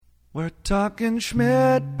We're talking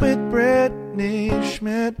Schmitt with Brittany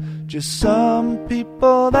Schmitt. Just some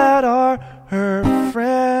people that are her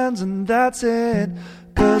friends, and that's it.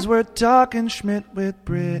 'Cause we're talking Schmitt with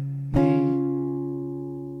Brittany.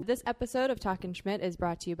 This episode of Talkin Schmitt is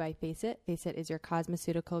brought to you by Face It. Face It is your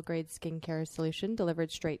cosmeceutical-grade skincare solution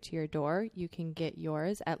delivered straight to your door. You can get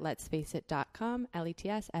yours at letsfaceit.com,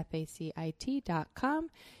 letsfaceit.com.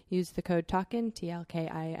 Use the code TALKIN,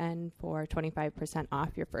 TLKIN, for 25%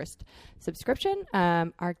 off your first subscription.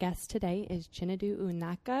 Our guest today is Chinedu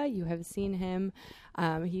Unaka. You have seen him.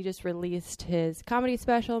 He just released his comedy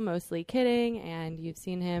special, Mostly Kidding, and you've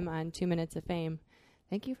seen him on 2 Minutes of Fame.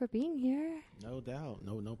 Thank you for being here. No doubt.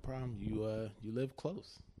 No problem. You live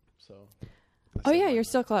close. So. Oh, yeah, you're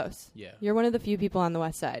still close. Yeah. You're one of the few people on the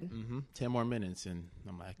west side. Mm-hmm. 10 more minutes, and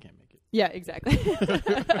I'm like, I can't make it. Yeah, exactly.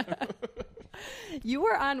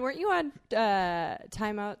 Weren't you on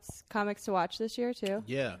Timeout's Comics to Watch this year, too?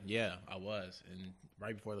 Yeah, I was. And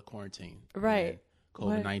right before the quarantine. Right.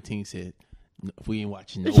 COVID-19 said, we ain't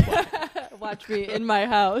watching nobody. Watch me in my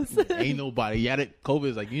house. Ain't nobody. Yeah, COVID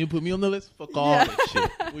is like, you didn't put me on the list? Fuck all that shit.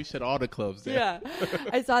 We shut all the clubs down. Yeah.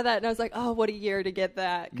 I saw that and I was like, oh, what a year to get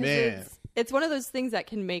that. Man. It's one of those things that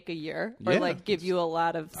can make a year or like give you a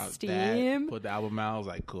lot of steam. Put the album out. I was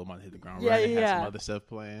like, cool, I'm going to hit the ground yeah, running. Yeah. Had some other stuff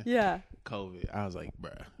playing. Yeah. COVID. I was like,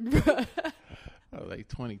 bruh. I was like,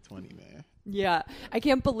 2020, man. Yeah. I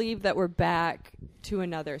can't believe that we're back to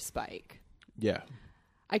another spike. Yeah.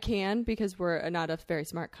 I can because we're not a very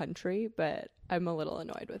smart country, but I'm a little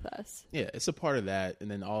annoyed with us. Yeah, it's a part of that. And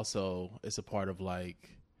then also it's a part of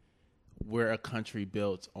like we're a country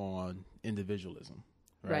built on individualism,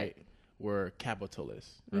 right? We're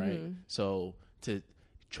capitalists, right? Mm-hmm. So to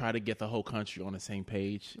try to get the whole country on the same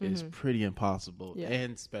page is pretty impossible. Yeah.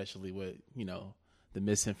 And especially with, the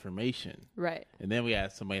misinformation. Right. And then we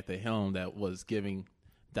had somebody at the helm that was giving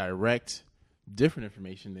different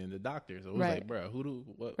information than the doctors. It was like, bro, who do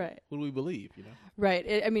we believe? Right.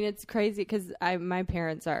 It's crazy because my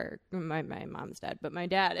parents are my mom's dead, but my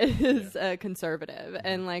dad is a conservative,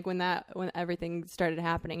 and like when everything started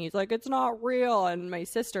happening, he's like, it's not real. And my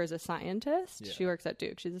sister is a scientist. Yeah. She works at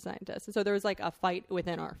Duke. She's a scientist, and so there was like a fight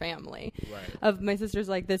within our family of my sister's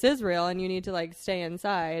like, this is real, and you need to like stay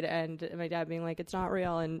inside, and my dad being like, it's not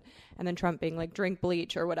real, and then Trump being like, drink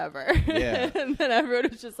bleach or whatever. Yeah. And then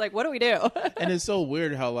everyone was just like, what do we do? And it's so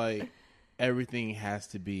weird how like everything has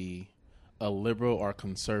to be a liberal or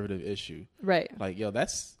conservative issue. Right. Like, yo,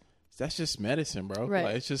 that's just medicine, bro. Right.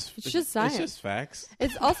 Like, it's just science. It's just facts.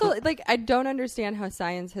 It's also like, I don't understand how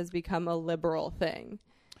science has become a liberal thing.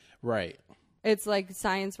 Right. It's like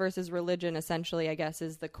science versus religion, essentially, I guess,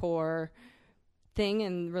 is the core thing,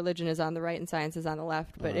 and religion is on the right and science is on the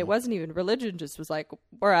left, but it wasn't even religion, just was like,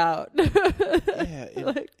 we're out. Yeah.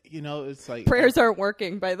 It's like prayers aren't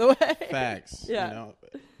working, by the way. Facts. Yeah.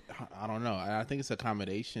 I don't know. I think it's a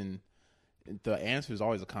combination. The answer is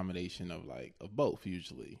always a combination of both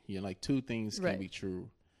usually. Like two things can be true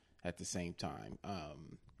at the same time.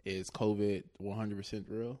 Is COVID 100%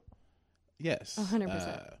 real? Yes.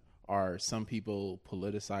 100%. Are some people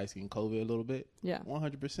politicizing COVID a little bit? Yeah.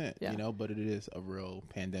 100%. Yeah. But it is a real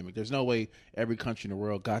pandemic. There's no way every country in the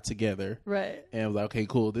world got together. Right. And was like, okay,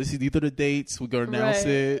 cool. These are the dates. We're going to announce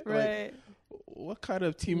it. Right. Like, what kind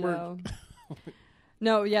of teamwork?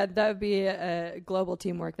 No, yeah, that would be a global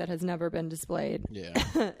teamwork that has never been displayed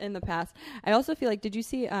in the past. I also feel like, did you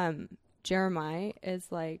see Jeremiah is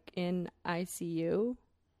like in ICU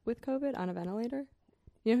with COVID on a ventilator?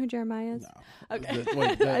 You know who Jeremiah is? No. Okay.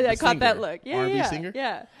 I caught that look. Yeah, R&B singer?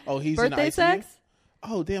 Yeah. Oh, he's Birthday in ICU? sex?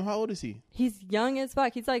 Oh, damn. How old is he? He's young as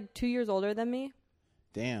fuck. He's like 2 years older than me.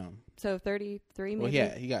 Damn. So 33 maybe. Well,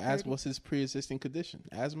 yeah, he got asthma. What's his pre-existing condition?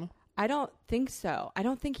 Asthma? I don't think so. I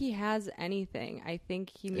don't think he has anything. I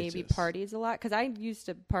think he maybe parties a lot, because I used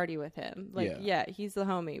to party with him. Like, yeah, he's the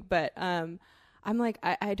homie. But I'm like,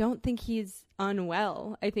 I don't think he's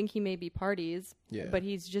unwell. I think he maybe parties, but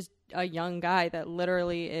he's just a young guy that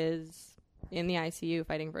literally is in the ICU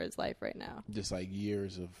fighting for his life right now. Just like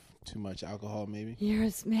years of too much alcohol, maybe?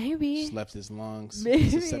 Years, maybe. Just left his lungs maybe.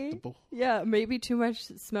 susceptible. Yeah, maybe too much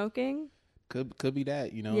smoking. Could be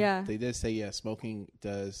that, Yeah. They did say, smoking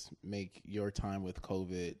does make your time with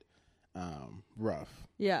COVID rough.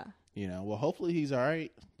 Yeah. Well, hopefully he's all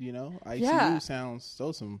right. ICU sounds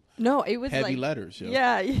some it was heavy like, letters. Yo.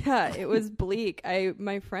 Yeah, it was bleak.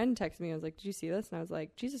 My friend texted me. I was like, "Did you see this?" And I was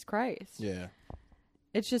like, "Jesus Christ." Yeah.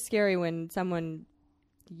 It's just scary when someone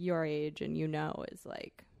your age and is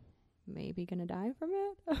like maybe gonna die from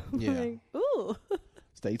it. Yeah. Like, ooh.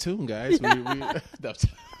 Stay tuned, guys.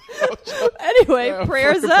 Anyway,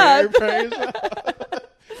 prayers up. Prayers up.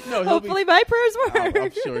 No, hopefully my prayers work.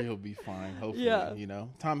 I'm sure he'll be fine. Hopefully, you know,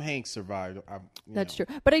 Tom Hanks survived. That's true.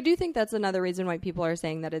 But I do think that's another reason why people are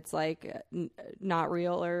saying that it's like not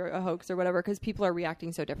real or a hoax or whatever, because people are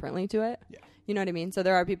reacting so differently to it. Yeah. You know what I mean? So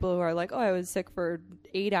there are people who are like, oh, I was sick for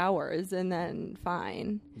 8 hours and then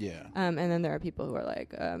fine. Yeah. And then there are people who are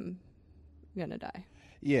like, I'm going to die.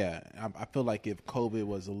 Yeah. I feel like if COVID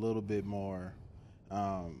was a little bit more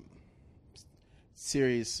more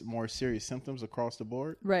serious symptoms across the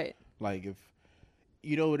board. Right. Like if,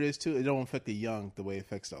 you know what it is too, it don't affect the young the way it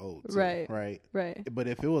affects the old. Too, right. Right. But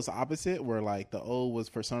if it was opposite, where like the old was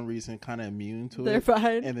for some reason kind of immune to They're it.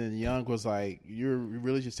 fine. And then the young was like, you're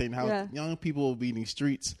really just saying how young people will be in these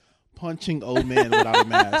streets punching old men without a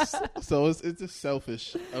mask. So it's just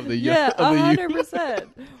selfish of the young. Yeah, 100%.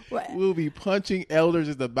 We'll be punching elders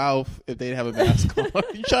in the mouth if they didn't have a mask on.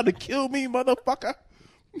 You trying to kill me, motherfucker?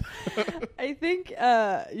 I think,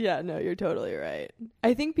 no, you're totally right.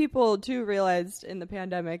 I think people too realized in the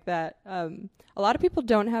pandemic that a lot of people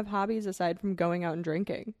don't have hobbies aside from going out and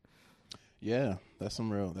drinking. Yeah, that's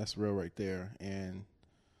real right there. And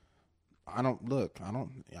I don't blame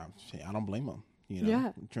them. You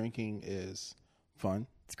know, drinking is fun.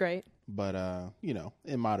 It's great. But, you know,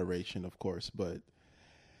 in moderation, of course. But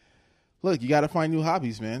look, you got to find new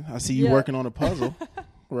hobbies, man. I see you working on a puzzle.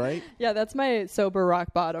 Right? Yeah, that's my sober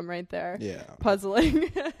rock bottom right there. Yeah.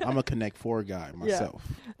 Puzzling. I'm a Connect 4 guy myself.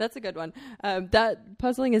 Yeah, that's a good one. That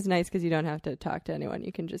puzzling is nice because you don't have to talk to anyone.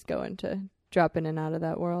 You can just drop in and out of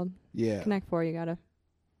that world. Yeah. Connect 4, you got to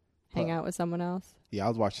hang out with someone else. Yeah, I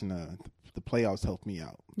was watching the playoffs helped me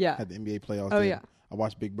out. Yeah. Had the NBA playoffs. Oh, yeah. I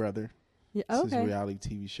watched Big Brother. Yeah. Okay. It's a reality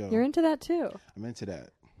TV show. You're into that too? I'm into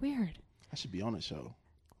that. Weird. I should be on the show.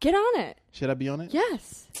 Get on it. Should I be on it?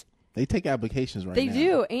 Yes. They take applications right now. They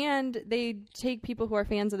do, and they take people who are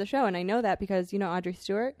fans of the show, and I know that because, you know, Audrey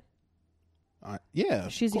Stewart? Yeah,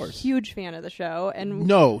 she's a huge fan of the show. And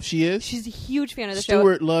no, she is? She's a huge fan of the show.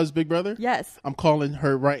 Stewart loves Big Brother? Yes. I'm calling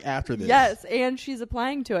her right after this. Yes, and she's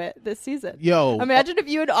applying to it this season. Yo. Imagine if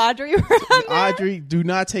you and Audrey were on there. Audrey, do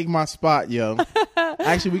not take my spot, yo.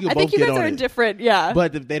 Actually, we could both get on it. I think you guys are different, yeah.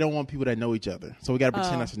 But they don't want people that know each other. So we got to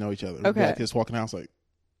pretend not to know each other. Okay. Like just walking out like...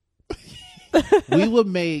 We would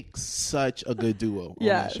make such a good duo on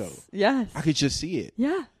that show. Yes. I could just see it.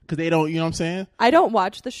 Yeah. Because they don't, you know what I'm saying? I don't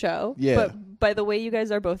watch the show. Yeah. But by the way you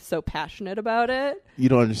guys are both so passionate about it. You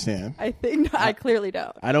don't understand. I think, I clearly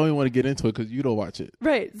don't. I don't even want to get into it because you don't watch it.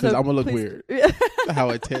 Right. Because I'm going to look weird. How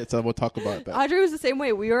it tits. I'm going to talk about that. Audrey was the same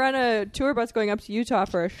way. We were on a tour bus going up to Utah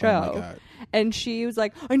for a show. Oh, my God. And she was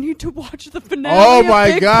like, I need to watch the finale. Oh,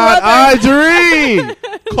 my God. Audrey!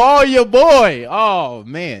 Call your boy. Oh,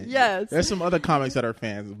 man. Yes. There's some other comics that are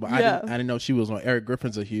fans. But I didn't know she was one. Eric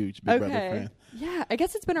Griffin's a huge Big Brother fan. Yeah. I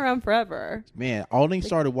guess it's been around forever. Man, Alden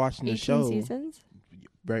started watching the show. 18 seasons?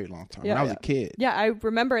 Very long time. When I was a kid. Yeah, I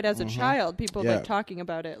remember it as a child. People like talking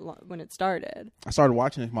about it when it started. I started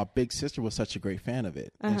watching it. My big sister was such a great fan of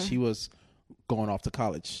it. And she was going off to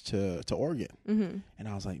college to Oregon. Mm-hmm. And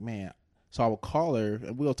I was like, man. So I would call her,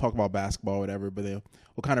 and we'll talk about basketball or whatever, but then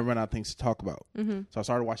we'll kind of run out of things to talk about. Mm-hmm. So I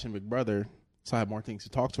started watching Big Brother, so I had more things to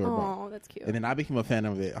talk to her about. Oh, that's cute. And then I became a fan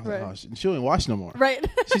of it. I was like, oh, she don't watch no more. Right.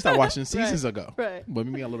 She started watching seasons ago. Right. But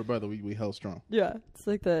me and my little brother, we held strong. Yeah. It's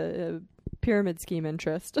like the pyramid scheme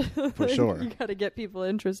interest. For sure. You got to get people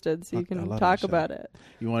interested so you can talk about it.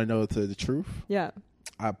 You want to know the truth? Yeah.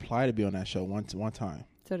 I applied to be on that show one time.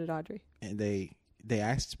 So did Audrey. And they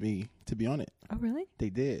asked me to be on it. Oh, really? They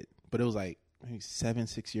did. But it was like, maybe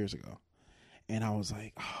 6 years ago. And I was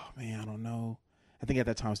like, oh, man, I don't know. I think at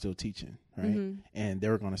that time I was still teaching, right? Mm-hmm. And they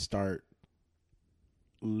were going to start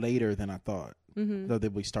later than I thought. Mm-hmm. Though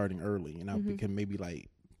they'd be starting early. And I can maybe like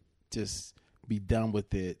just be done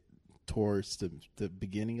with it towards the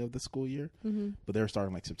beginning of the school year. Mm-hmm. But they were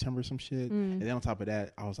starting like September or some shit. And then on top of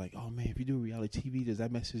that, I was like, oh, man, if you do reality TV, does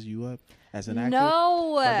that messes you up as an actor?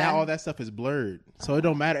 No. But now all that stuff is blurred. So it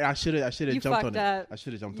don't matter. I should have jumped on it. I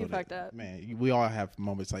should have jumped on it. You fucked up. Man, we all have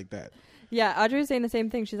moments like that. Yeah, Audrey was saying the same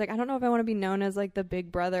thing. She's like, I don't know if I want to be known as like the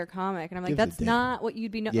Big Brother comic. And I'm like, that's not what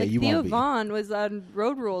you'd be known. Yeah, like Theo Vaughn was on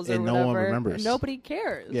Road Rules or whatever. And no one remembers. And nobody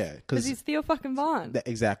cares. Yeah. Because he's Theo fucking Vaughn.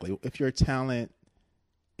 Exactly. If you're talented,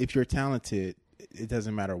 it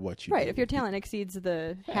doesn't matter what you do. Right. If your talent exceeds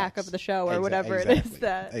the hack of the show or whatever it is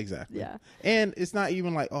that. Exactly. Yeah. And it's not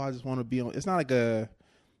even like, oh, I just want to be on. It's not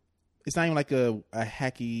even like a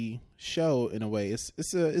hacky show in a way.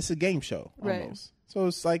 It's a game show almost. Right. So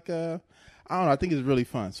it's like I don't know. I think it's really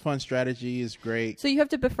fun. It's fun strategy. It's great. So you have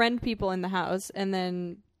to befriend people in the house, and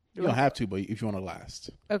then you don't have to, but if you want to last,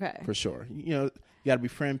 okay, for sure. You know, you got to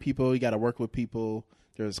befriend people. You got to work with people.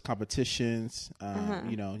 There's competitions.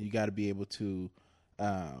 You know, you got to be able to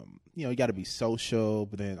You got to be social,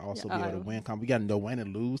 but then also be able to win. You got to know when to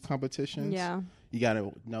lose competitions. Yeah. You got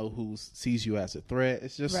to know who sees you as a threat.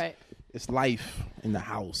 It's just, it's life in the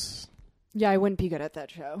house. Yeah, I wouldn't be good at that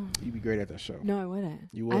show. You'd be great at that show. No, I wouldn't.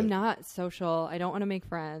 You would. I'm not social. I don't want to make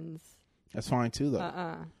friends. That's fine too,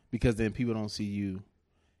 though. Because then people don't see you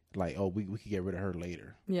like, oh, we could get rid of her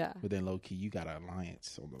later. Yeah. But then low key, you got an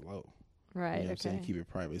alliance on the low. Right. You know what I'm saying? Keep it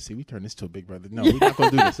private. See, we turn this to a big brother. No, we're not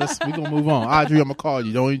going to do this. We're going to move on. Audrey, I'm going to call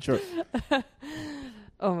you. Don't even trip.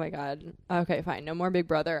 Oh, my God. Okay, fine. No more big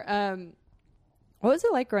brother. What was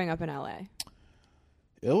it like growing up in L.A.?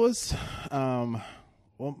 It was,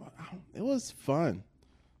 it was fun.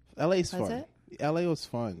 L.A.'s fun. Was it? L.A. was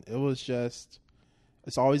fun. It was just,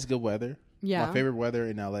 it's always good weather. Yeah. My favorite weather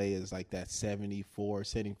in L.A. is like that 74,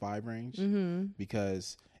 75 range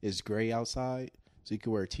because it's gray outside. So you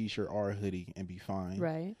can wear a T-shirt or a hoodie and be fine.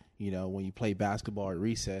 Right. When you play basketball at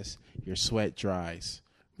recess, your sweat dries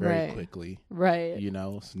very quickly. Right.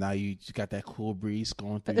 So now you got that cool breeze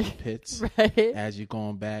going through the pits as you're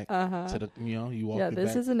going back to the, you walk back.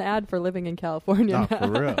 This is an ad for living in California now.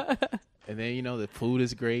 For real. And then, the food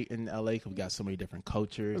is great in L.A. because we got so many different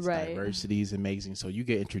cultures. Diversity is amazing. So you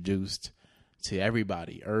get introduced to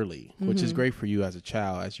everybody early, which is great for you as a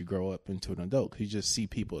child as you grow up into an adult because you just see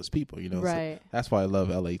people as people, So that's why I love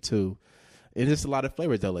LA too. And there's a lot of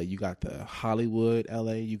flavors LA. You got the Hollywood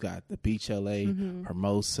LA, you got the beach LA,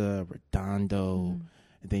 Hermosa, Redondo,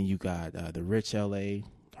 and then you got the rich LA,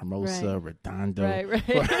 Hermosa, Redondo. Right.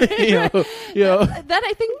 That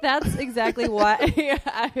I think that's exactly why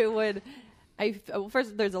I would.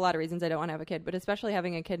 First, there's a lot of reasons I don't want to have a kid, but especially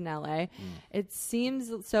having a kid in LA, it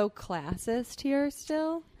seems so classist here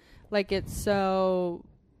still. Like it's so,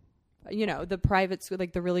 the private school,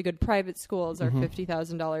 like the really good private schools are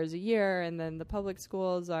 $50,000 a year, and then the public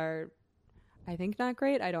schools are, I think, not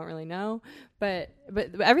great. I don't really know, but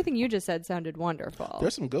everything you just said sounded wonderful.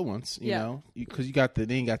 There's some good ones, because you got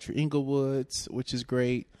your Inglewoods, which is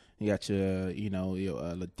great. You got your,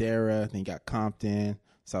 Ladera, then you got Compton.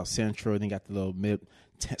 South Central, then you got the little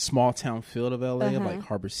small town feel of LA, like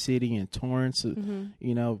Harbor City and Torrance. People,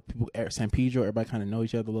 San Pedro, everybody kind of know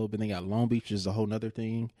each other a little bit. They got Long Beach, which is a whole nother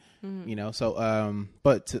thing, So,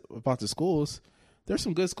 about the schools, there's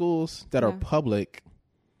some good schools that are public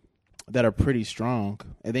that are pretty strong,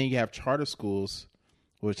 and then you have charter schools,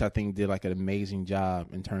 which I think did like an amazing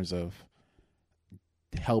job in terms of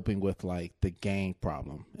helping with like the gang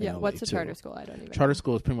problem. What's a charter school? I don't even Charter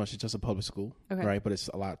school is pretty much just a public school, right? But it's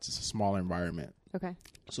a smaller environment. Okay.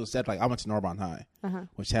 So instead, like I went to Narbonne High,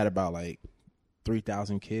 which had about like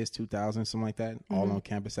 3,000 kids, 2,000, something like that, all on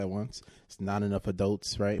campus at once. It's not enough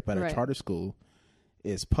adults, right? But a charter school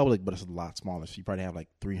is public, but it's a lot smaller. So you probably have like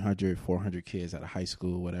 300, 400 kids at a high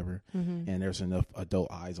school, whatever, and there's enough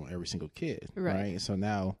adult eyes on every single kid, right? So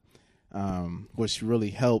now, which really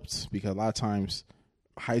helped because a lot of times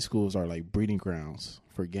high schools are like breeding grounds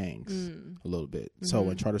for gangs a little bit. So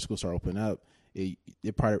when charter schools start opening up, it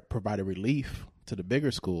provided relief to the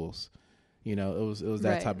bigger schools. It was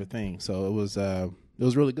that type of thing. So it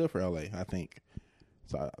was really good for LA, I think.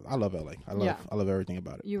 So I love LA. I love everything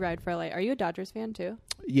about it. You ride for LA. Are you a Dodgers fan too?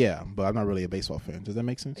 Yeah, but I'm not really a baseball fan. Does that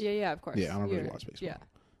make sense? Yeah, of course. Yeah, I don't really watch baseball.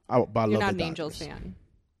 Yeah. But I You're love not the an Angels Dodgers. fan?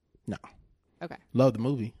 No. Okay. Love the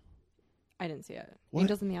movie. I didn't see it. What?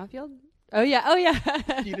 Angels in the Outfield? Oh, yeah.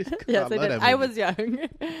 Yes, I did. I was young.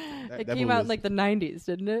 It came out in like the 90s,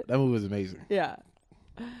 didn't it? That movie was amazing. Yeah.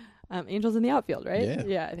 Angels in the Outfield, right? Yeah.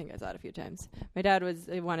 Yeah, I think I saw it a few times. My dad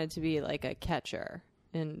wanted to be like a catcher,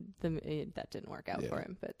 and that didn't work out for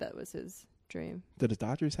him, but that was his dream. Did the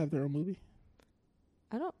Dodgers have their own movie?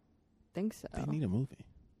 I don't think so. They need a movie.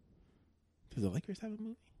 Do the Lakers have a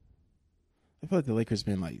movie? I feel like the Lakers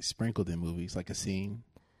been like sprinkled in movies, like a scene.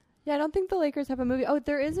 Yeah, I don't think the Lakers have a movie. Oh,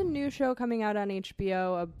 there is a new show coming out on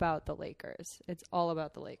HBO about the Lakers. It's all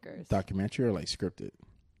about the Lakers. Documentary or like scripted?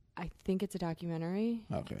 I think it's a documentary.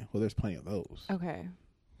 Okay. Well, there's plenty of those. Okay.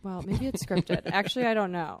 Well, maybe it's scripted. Actually, I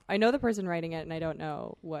don't know. I know the person writing it, and I don't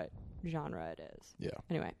know what genre it is. Yeah.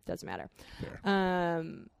 Anyway, doesn't matter. Fair.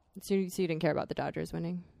 So you didn't care about the Dodgers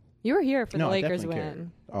winning? You were here for the Lakers win.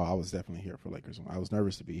 Cared. Oh, I was definitely here for Lakers win. I was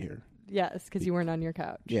nervous to be here. Yes, because you weren't on your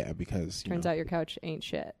couch. Yeah, because turns out your couch ain't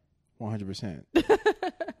shit. 100%.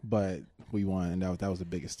 But we won, and that was the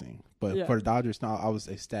biggest thing. But for the Dodgers, no, I was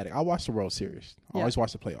ecstatic. I watched the World Series. I always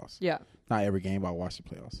watch the playoffs. Yeah. Not every game, but I watch the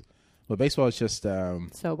playoffs. But baseball is just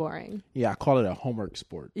so boring. Yeah, I call it a homework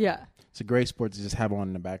sport. Yeah. It's a great sport to just have on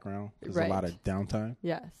in the background. There's a lot of downtime.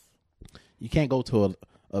 Yes. You can't go to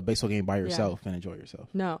a baseball game by yourself and enjoy yourself.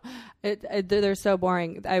 No. They're so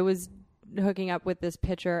boring. I was hooking up with this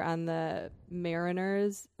pitcher on the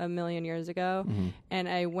Mariners a million years ago, and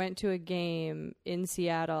I went to a game in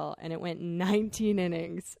Seattle, and it went 19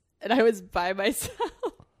 innings, and I was by myself.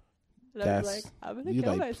 And I was like, I'm going to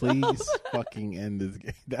kill myself. Please fucking end this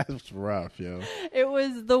game. That's rough, yo. It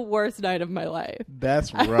was the worst night of my life.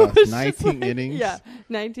 That's rough. 19 innings? Yeah,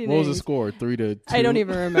 19 innings. What was the score? 3-2? I don't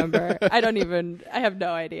even remember. I have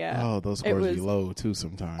no idea. Oh, those scores be low, too,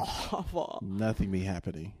 sometimes. Awful. Nothing be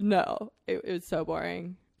happening. No, it was so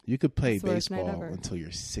boring. You could play baseball until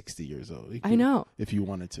you're 60 years old. I know. If you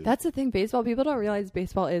wanted to. That's the thing. Baseball, people don't realize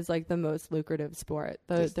baseball is like the most lucrative sport.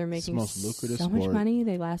 They're making so much money.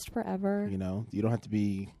 They last forever. You know, you don't have to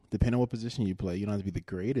be, depending on what position you play, you don't have to be the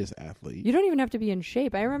greatest athlete. You don't even have to be in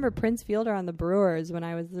shape. I remember Prince Fielder on the Brewers when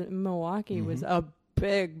I was in Milwaukee was a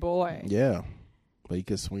big boy. Yeah. But he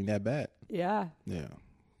could swing that bat. Yeah. Yeah.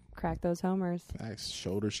 Crack those homers. Facts.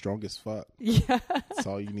 Shoulder strong as fuck. Yeah. That's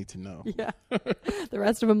all you need to know. Yeah. The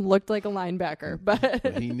rest of them looked like a linebacker,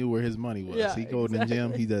 but he knew where his money was. Yeah, he goes in the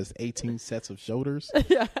gym, he does 18 sets of shoulders,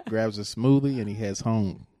 yeah. grabs a smoothie, and he heads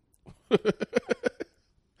home.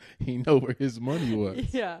 He know where his money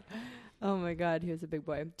was. Yeah. Oh my God, he was a big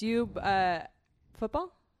boy. Do you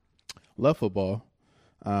football? Love football.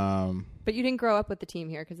 But you didn't grow up with the team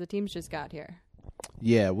here because the teams just got here.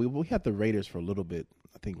 Yeah, we had the Raiders for a little bit.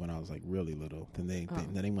 I think when I was like really little. Then they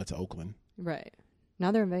went to Oakland. Right.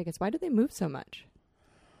 Now they're in Vegas. Why do they move so much?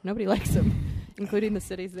 Nobody likes them, including the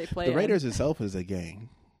cities they play in. The Raiders itself is a gang.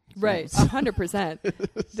 So. Right.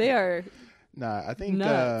 100%. They are I think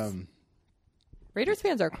nuts. Raiders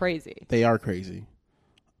fans are crazy. They are crazy,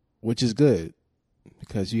 which is good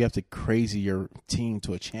because you have to crazy your team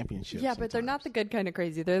to a championship. Yeah, sometimes. but they're not the good kind of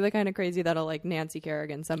crazy. They're the kind of crazy that'll like Nancy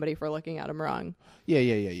Kerrigan somebody for looking at them wrong.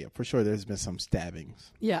 Yeah. For sure, there's been some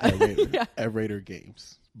stabbings. Yeah. At Raider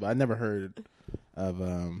games, but I never heard of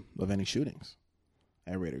any shootings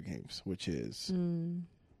at Raider games, which is,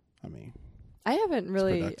 I mean, I haven't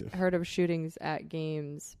really heard of shootings at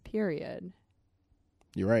games. Period.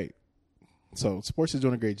 You're right. So sports is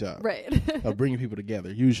doing a great job, right, of bringing people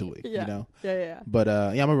together. Usually, yeah. You know, yeah. But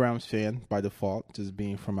I'm a Rams fan by default, just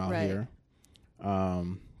being from out here.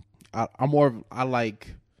 I'm like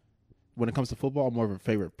when it comes to football, I'm more of a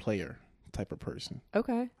favorite player type of person.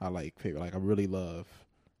 Okay, I really love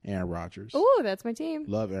Aaron Rodgers. Oh, that's my team.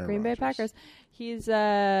 Love Aaron Green Bay Rodgers. Packers. He's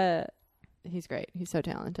great. He's so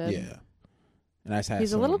talented. Yeah. And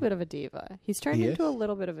he's a little bit of a diva. He's turned into a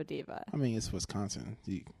little bit of a diva. I mean, it's Wisconsin.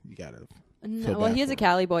 You gotta. No, well, he is a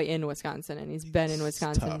Cali boy in Wisconsin, and he's been in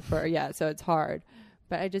Wisconsin so it's hard.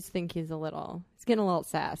 But I just think he's getting a little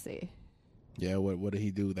sassy. Yeah, what did he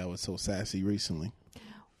do that was so sassy recently?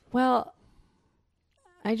 Well,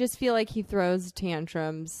 I just feel like he throws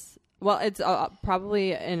tantrums. Well, it's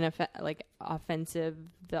probably offensive.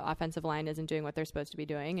 The offensive line isn't doing what they're supposed to be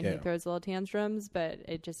doing, and he throws little tantrums. But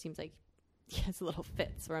it just seems like he has little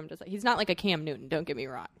fits where I'm just like, he's not like a Cam Newton, don't get me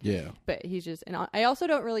wrong. Yeah. But he's just, and I also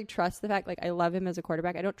don't really trust the fact, like, I love him as a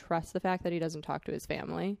quarterback. I don't trust the fact that he doesn't talk to his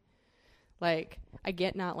family. Like, I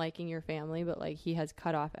get not liking your family, but, like, he has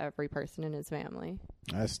cut off every person in his family.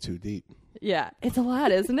 That's too deep. Yeah. It's a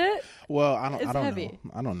lot, isn't it? Well, I don't heavy.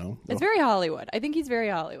 know. I don't know. It's very Hollywood. I think he's very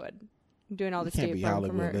Hollywood. Doing all the State Farm commercials.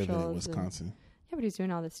 commercials. Living in Wisconsin. Yeah, but he's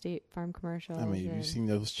doing all the State Farm commercials. I mean, have you seen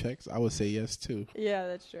those checks? I would say yes, too. Yeah,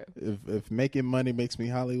 that's true. If making money makes me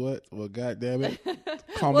Hollywood, well, goddamn it,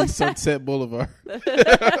 call me Sunset Boulevard.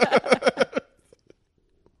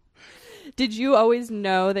 Did you always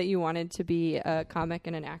know that you wanted to be a comic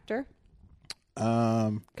and an actor?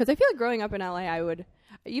 Because I feel like growing up in LA,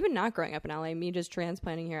 even not growing up in LA, me just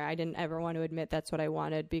transplanting here, I didn't ever want to admit that's what I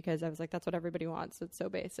wanted because I was like, that's what everybody wants. It's so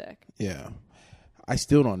basic. Yeah. I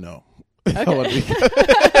still don't know. Okay.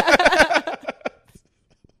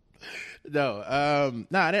 No, I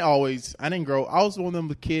didn't grow. I was one of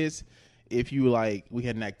them kids. If you we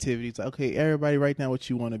had an activity, it's like, okay, everybody write down what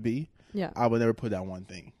you want to be. Yeah. I would never put down one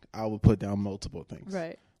thing. I would put down multiple things.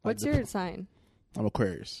 Right. What's your sign? I'm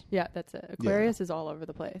Aquarius. Yeah, that's it. Aquarius is all over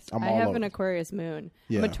the place. I have an Aquarius moon.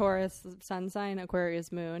 Yeah. I'm a Taurus sun sign,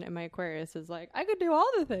 Aquarius moon, and my Aquarius is like, I could do all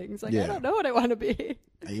the things. Like, I don't know what I want to be.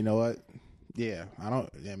 And you know what? Yeah, I don't.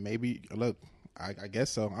 Yeah, maybe. Look, I guess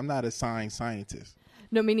so. I'm not a scientist.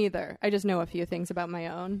 No, me neither. I just know a few things about my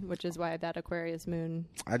own, which is why that Aquarius moon.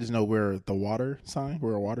 I just know we're a water sign,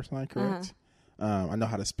 correct? I know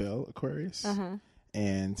how to spell Aquarius.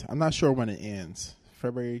 And I'm not sure when it ends.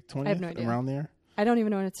 February 20th? I have no idea. Around there? I don't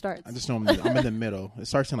even know when it starts. I just know I'm in the middle. It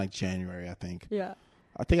starts in January, I think. Yeah.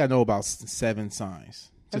 I think I know about 7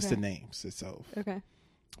 signs. Just the names itself. Okay.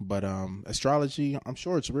 But astrology, I'm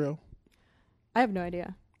sure it's real. I have no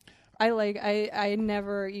idea. I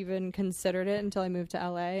never even considered it until I moved to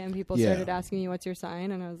LA and people started asking me, what's your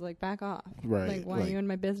sign? And I was like, back off. Right. Like, why are you in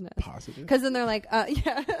my business? Positive. Because then they're like,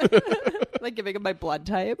 yeah. Like giving them my blood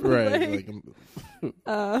type. Right.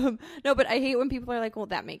 No, but I hate when people are like, well,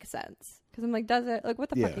 that makes sense. Because I'm like, does it? Like, what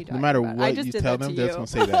the fuck are you talking no matter about? what you tell them, they're just going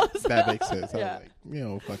to say that. That makes sense. Yeah. I was like, you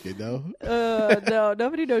don't fucking know. No,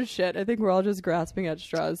 nobody knows shit. I think we're all just grasping at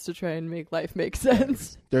straws to try and make life make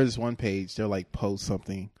sense. There's this one page, they'll like post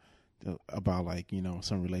something about like, you know,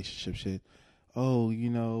 some relationship shit. Oh, you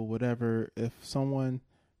know, whatever. If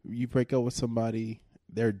you break up with somebody,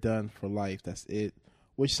 they're done for life. That's it.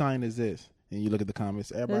 Which sign is this? And you look at the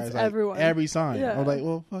comments. Everybody's like, everyone. Every sign. Yeah. I'm like,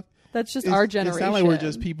 well, fuck. That's just our generation. It sounds like we're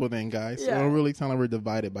just people then, guys. Yeah. It don't really sound like we're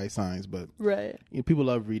divided by signs, but right. You know, people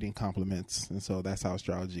love reading compliments, and so that's how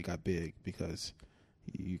astrology got big, because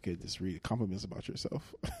you could just read compliments about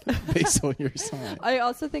yourself based on your sign. I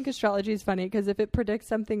also think astrology is funny because if it predicts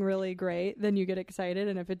something really great, then you get excited,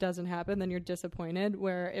 and if it doesn't happen, then you're disappointed.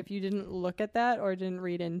 Where if you didn't look at that or didn't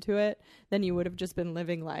read into it, then you would have just been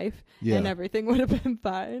living life, and everything would have been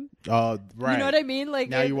fine. Oh, right. You know what I mean? Like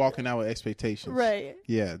now you're walking out with expectations, right?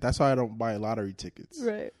 Yeah, that's why I don't buy lottery tickets,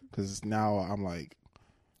 right? Because now I'm like,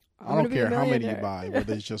 I don't care how many you buy,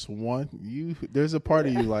 whether it's just one. There's a part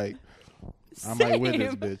of you like, I might win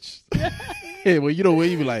this bitch. Hey, well, you know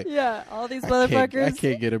when you be like, yeah, all these motherfuckers. I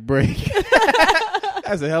can't get a break.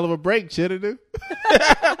 That's a hell of a break, Chinedu.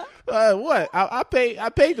 What? I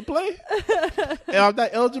paid to play, and I'm not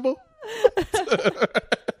eligible.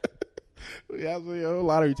 Yeah, so your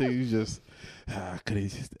lottery tickets just. Could he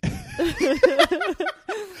just?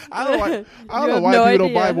 I don't know why people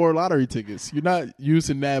don't buy more lottery tickets. You're not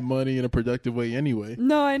using that money in a productive way anyway.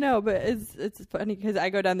 No, I know, but it's funny because I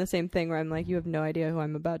go down the same thing where I'm like, you have no idea who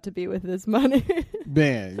I'm about to be with this money.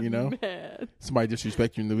 Man, you know, Man. Somebody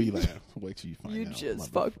disrespect you in the V Lab. Wait till you find you out.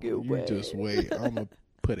 Just fucking wait. You just wait. I'm gonna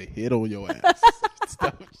put a hit on your ass.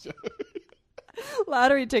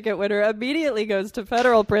 Lottery ticket winner immediately goes to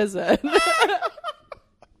federal prison.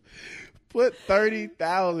 Put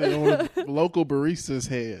 $30,000 on local barista's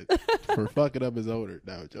head for fucking up his order.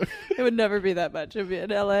 No, it would never be that much. It'd be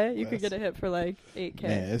in LA. You could get a hit for like $8,000.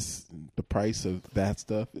 Man, the price of that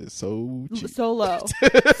stuff is so cheap. So low.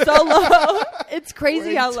 So low. It's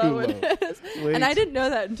crazy how low it is. And I didn't know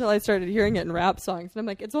that until I started hearing it in rap songs. And I'm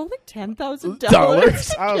like, it's only $10,000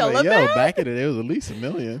 I was like, yo, back in the day, it was at least $1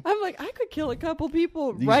 million. I'm like, I could kill a couple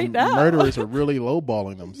people These right now. Murderers are really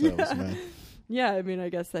lowballing themselves, man. Yeah, I mean, I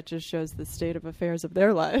guess that just shows the state of affairs of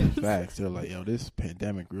their lives. Facts. They're like, yo, this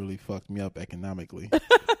pandemic really fucked me up economically.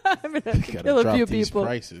 I'm going to have to kill a few people.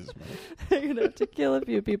 Prices, man. I'm going to have to kill a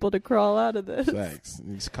few people to crawl out of this. Facts.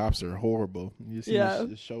 These cops are horrible. You see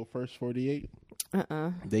this show First 48?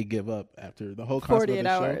 They give up after the whole concept 48 of the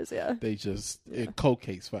hours, show. yeah. They just, cold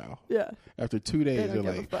case file. Yeah. After 2 days, they're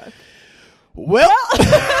like, fuck. Well,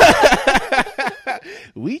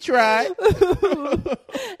 we tried.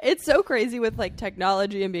 It's so crazy with like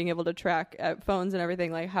technology and being able to track phones and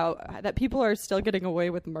everything, like how that people are still getting away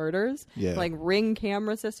with murders. Yeah. Like Ring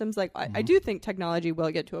camera systems. Like I do think technology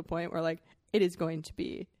will get to a point where like it is going to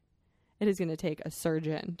take a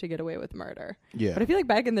surgeon to get away with murder. Yeah. But I feel like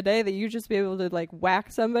back in the day that you just be able to like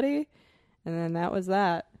whack somebody and then that was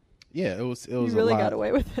that. Yeah, it was. You really got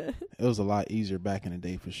away with it. It was a lot easier back in the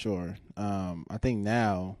day for sure. I think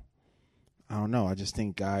now, I don't know. I just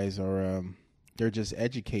think guys are they're just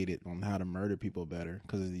educated on how to murder people better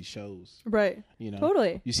because of these shows. Right. You know,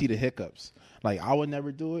 totally. You see the hiccups. Like I would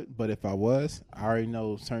never do it, but if I was, I already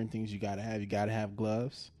know certain things you got to have. You got to have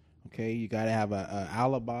gloves. Okay, you got to have a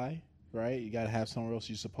alibi. Right. You got to have somewhere else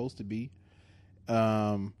you're supposed to be.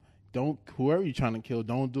 Whoever you're trying to kill,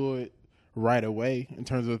 don't do it right away in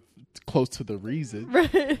terms of close to the reason.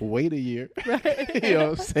 Right. Wait a year. Right. You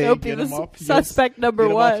know what I'm saying? Don't be the suspect number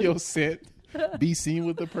one. Get off your scent. Be seen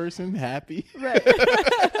with the person. Happy. Right.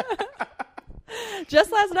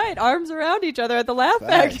 Just last night, arms around each other at the Laugh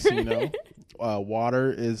Factory. You know,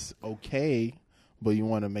 water is okay, but you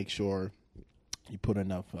want to make sure you put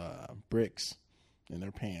enough bricks in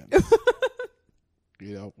their pants.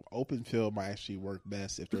 You know, open field might actually work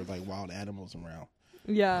best if there's like wild animals around.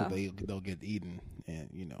 Yeah. They'll get eaten and,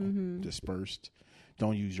 you know, dispersed.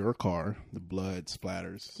 Don't use your car. The blood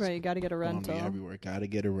splatters. Right, you got to get a rental. Everywhere. Got to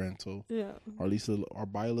get a rental. Yeah. Or at least or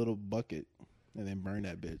buy a little bucket and then burn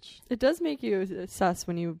that bitch. It does make you sus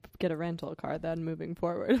when you get a rental car then moving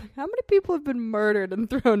forward. How many people have been murdered and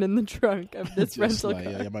thrown in the trunk of this rental car?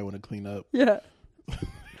 Yeah, you might want to clean up. Yeah.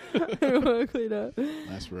 I want to clean up.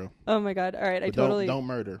 That's real. Oh my God. All right. But don't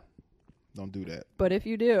murder. Don't do that. But if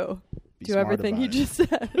you do Be everything you just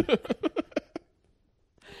said.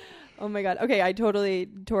 Oh my God. Okay, I totally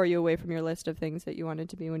tore you away from your list of things that you wanted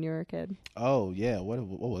to be when you were a kid. Oh yeah, what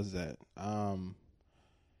was that?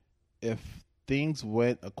 If things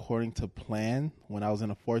went according to plan when I was in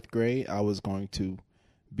the 4th grade, I was going to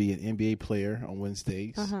be an NBA player on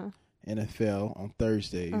Wednesdays, NFL on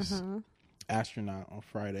Thursdays, astronaut on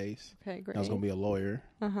Fridays. Okay, great. I was going to be a lawyer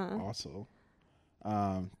also.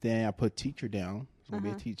 Then I put teacher down. I was going to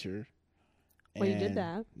be a teacher. Well, you did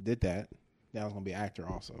that. Did that. Then I was going to be an actor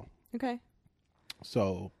also. Okay.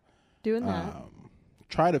 So doing that.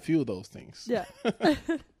 Tried a few of those things. Yeah.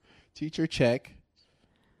 Teacher check.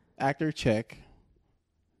 Actor check.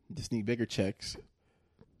 Just need bigger checks.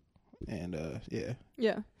 And yeah.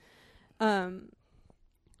 Yeah.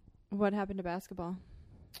 What happened to basketball?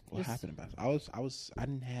 What happened to basketball? I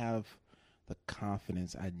didn't have the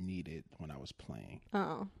confidence I needed when I was playing.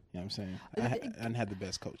 Oh. You know what I'm saying? I didn't have the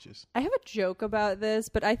best coaches. I have a joke about this,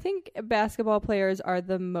 but I think basketball players are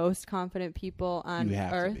the most confident people on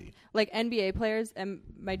earth. To be. Like NBA players, and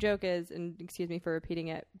my joke is, and excuse me for repeating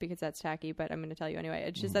it because that's tacky, but I'm going to tell you anyway.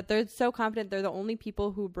 It's just that they're so confident they're the only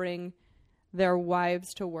people who bring their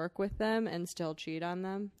wives to work with them and still cheat on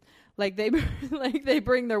them. Like they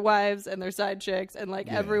bring their wives and their side chicks and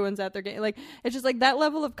everyone's at their game. Like it's just like that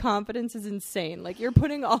level of confidence is insane. Like you're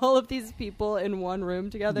putting all of these people in one room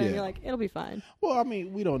together and you're like, it'll be fine. Well, I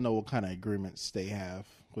mean, we don't know what kind of agreements they have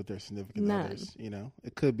with their significant others. You know,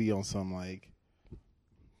 it could be on some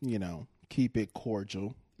keep it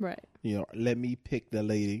cordial. Right. Let me pick the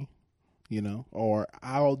lady, or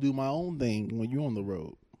I'll do my own thing when you're on the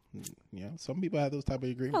road. Some people have those type of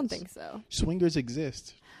agreements. I don't think so. Swingers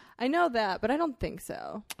exist. I know that, but I don't think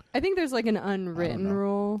so. I think there's an unwritten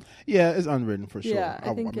rule. Yeah, it's unwritten for sure. Yeah,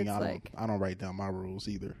 I don't write down my rules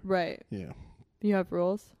either. Right. Yeah. You have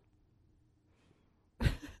rules?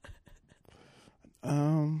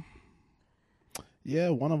 Yeah,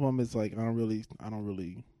 one of them is I don't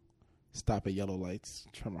really stop at yellow lights.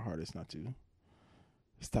 Try my hardest not to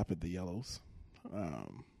stop at the yellows.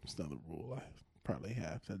 It's another rule I probably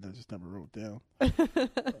have that I just never wrote down.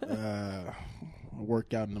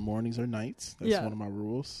 Work out in the mornings or nights. That's one of my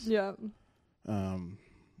rules. Yeah. I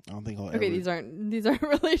don't think I'll ever. Okay, these aren't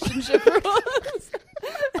relationship rules.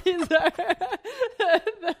 These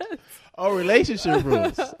are. Relationship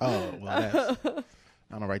rules. Oh, well,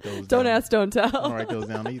 I don't write those down. Don't ask, don't tell. I don't write those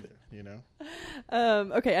down either,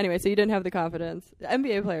 Okay, anyway, so you didn't have the confidence.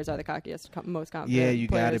 NBA players are the cockiest, most confident you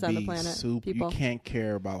players gotta on be the planet. super. You can't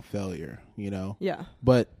care about failure, Yeah.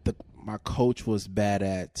 But my coach was bad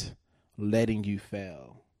at letting you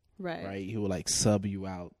fail. Right. Right? He would sub you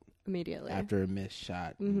out immediately after a missed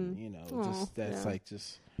shot. Mm-hmm.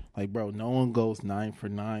 And, bro, no one goes 9 for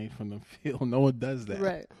 9 from the field. No one does that.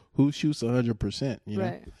 Right. Who shoots 100%? You know?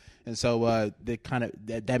 Right. And so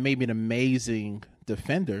that made me an amazing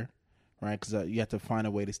defender, right? Because you have to find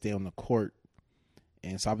a way to stay on the court.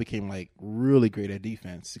 And so I became really great at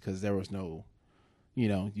defense because there was no,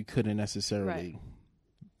 you couldn't necessarily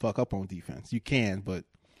fuck up on defense. You can, but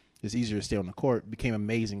it's easier to stay on the court. Became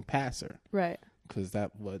amazing passer. Right. Because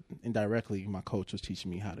that what indirectly my coach was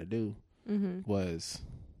teaching me how to do was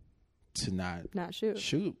to not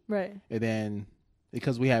shoot. Right. And then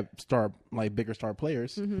because we have bigger star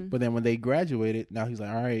players, but then when they graduated, now he's like,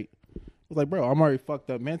 all right. I was like, bro, I'm already fucked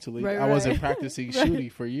up mentally. Right, I wasn't practicing shooting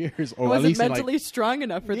for years, or I wasn't at least mentally strong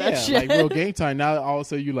enough for that shit. Real game time. Now all of a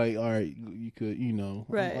sudden you all right, you could,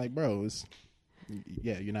 right? I'm bro,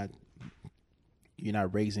 you're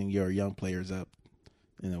not raising your young players up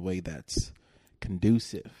in a way that's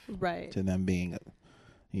conducive, right, to them being,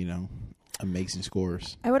 amazing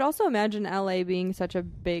scorers. I would also imagine LA being such a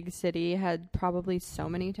big city had probably so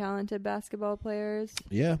many talented basketball players.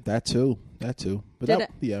 Yeah, that too. But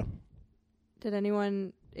did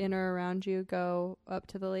anyone in or around you go up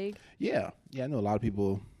to the league? Yeah, I know a lot of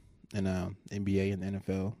people in NBA and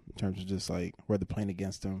NFL in terms of just where they're playing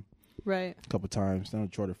against them. Right. A couple times. I know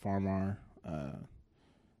Jordan Farmar,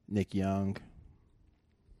 Nick Young.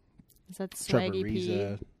 Is that Trevor Swaggy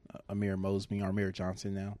Ariza, Amir Mosby, or Amir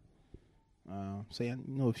Johnson now. So I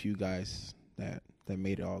know a few guys that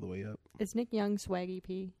made it all the way up. Is Nick Young Swaggy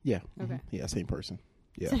P? Yeah. Okay. Mm-hmm. Yeah, same person.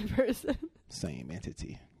 Yeah. Same person. Same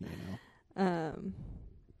entity,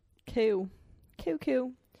 Cool.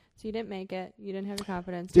 So you didn't make it. You didn't have the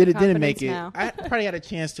confidence. Didn't make it. Now. I probably had a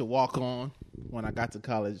chance to walk on when I got to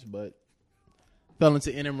college, but fell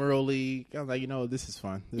into intramural league. I was like, this is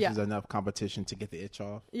fun. This is enough competition to get the itch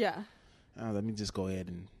off. Yeah. Let me just go ahead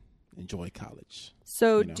and enjoy college.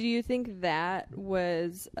 So do you think that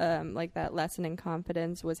was that lesson in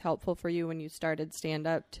confidence was helpful for you when you started stand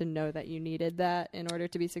up to know that you needed that in order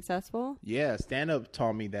to be successful? Yeah, stand up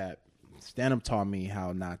taught me that stand-up taught me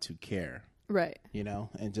how not to care. Right. You know,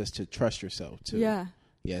 and just to trust yourself too. Yeah.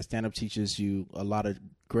 Yeah, stand-up teaches you a lot of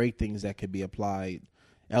great things that could be applied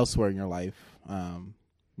elsewhere in your life.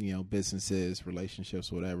 You know, businesses,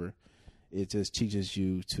 relationships, whatever. It just teaches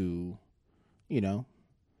you to, you know,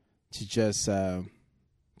 to just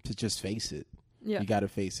face it. Yeah. You got to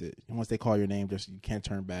face it. And once they call your name, you can't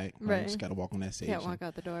turn back. Right. You just got to walk on that stage. Can't walk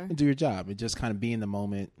out the door. And do your job. And just kind of be in the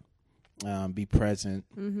moment, be present.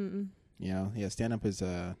 Mm-hmm. You know, yeah, stand-up is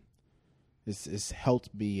it's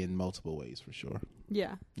helped me in multiple ways for sure.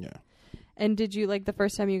 Yeah. Yeah. And did you, like, the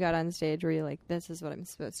first time you got on stage, were you like, this is what I'm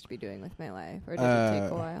supposed to be doing with my life? Or did it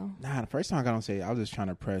take a while? Nah, the first time I got on stage, I was just trying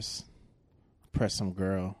to press some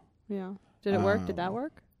girl. Yeah. Did it work? Did that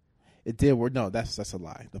work? It did work. No, that's a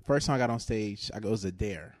lie. The first time I got on stage, it was a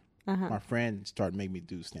dare. Uh-huh. My friend started making me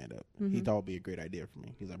do stand-up. Mm-hmm. He thought it would be a great idea for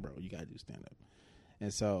me. He's like, bro, you got to do stand-up.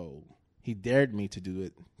 And so he dared me to do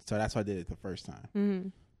it. So that's why I did it the first time. Mm-hmm.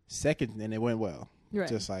 Second, and it went well. Right.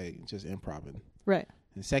 Just improvising. Right.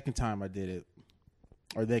 And the second time I did it,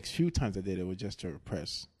 or the next few times I did it, was just to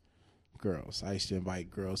impress girls. I used to invite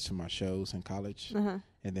girls to my shows in college. Uh-huh.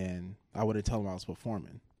 And then I wouldn't tell them I was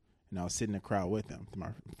performing. And I was sitting in the crowd with them.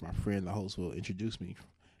 My friend, the host, will introduce me.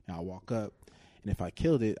 And I'll walk up. And if I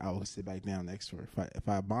killed it, I will sit back down next to her. If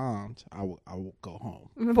I bombed, I will go home.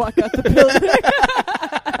 Walk out the building.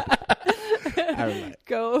 I was like,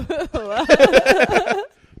 go.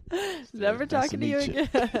 Never talking to you again.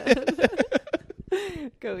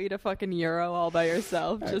 Go eat a fucking euro all by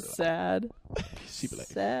yourself. Just sad. She'd be like,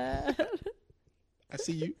 sad. I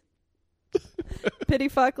see you. Pity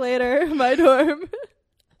fuck later. My dorm.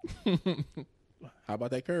 How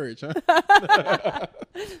about that courage, huh?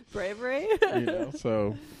 Bravery. You know,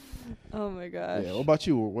 so. Oh my gosh. Yeah. What about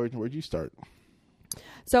you? Where'd you start?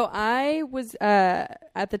 So I was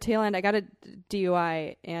at the tail end. I got a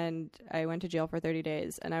DUI and I went to jail for 30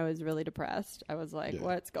 days and I was really depressed. I was like,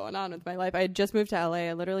 what's going on with my life? I had just moved to LA.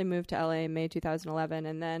 I literally moved to LA in May 2011.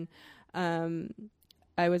 And then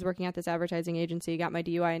I was working at this advertising agency, got my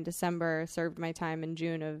DUI in December, served my time in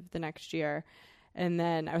June of the next year. And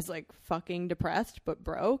then I was like fucking depressed, but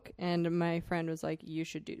broke. And my friend was like, you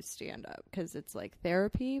should do stand up because it's like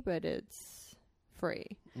therapy, but it's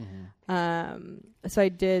free. Mm-hmm. So I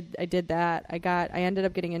did that. I ended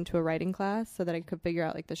up getting into a writing class so that I could figure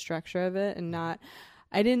out like the structure of it and I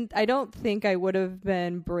don't think I would have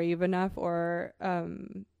been brave enough or,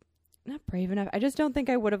 not brave enough. I just don't think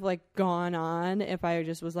I would have like gone on if I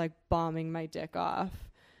just was like bombing my dick off.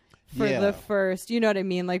 For the first, you know what I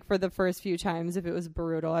mean? Like for the first few times, if it was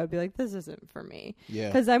brutal, I'd be like, this isn't for me. Yeah.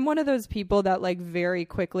 Because I'm one of those people that like very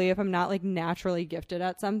quickly, if I'm not like naturally gifted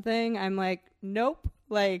at something, I'm like, nope.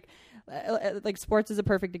 Like sports is a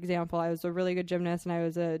perfect example. I was a really good gymnast and I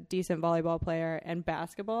was a decent volleyball player, and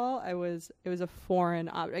basketball, it was a foreign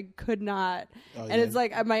object. I could not. It's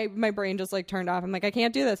like my brain just like turned off. I'm like, I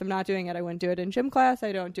can't do this. I'm not doing it. I wouldn't do it in gym class.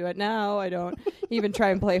 I don't do it now. I don't even try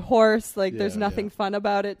and play horse. Like there's nothing fun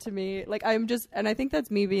about it to me. Like I'm just, and I think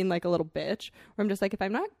that's me being like a little bitch where I'm just like, if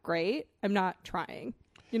I'm not great, I'm not trying.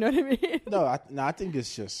 You know what I mean? No, I think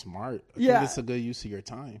it's just smart. I think it's a good use of your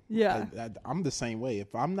time. Yeah. I'm the same way.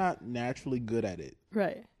 If I'm not naturally good at it,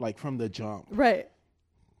 right, like from the jump, right,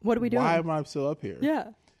 what are we doing? Why am I still up here?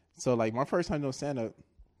 Yeah. So like my first time doing stand up,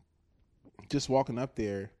 just walking up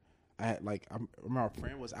there, I remember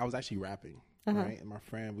I was actually rapping, right? And my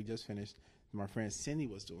friend, we just finished. My friend Cindy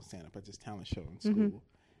was doing stand up at this talent show in school. Mm-hmm.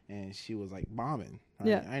 And she was like bombing. Right?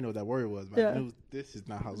 Yeah. I didn't know what that word was, but I knew this is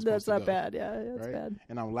not how it's supposed to go. That's not bad. Yeah, that's bad.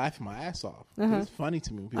 And I'm laughing my ass off. It's funny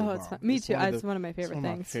to me when people bomb. Fun. Me too. It's one of my favorite things.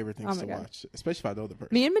 One of my favorite things to watch, especially if I know the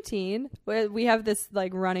person. Me and Mateen, we have this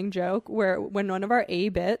like running joke where when one of our A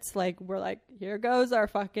bits, like we're like, here goes our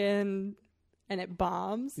fucking, and it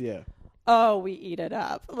bombs. Yeah. Oh, we eat it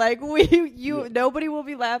up. Like nobody will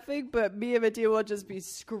be laughing, but me and Mateen will just be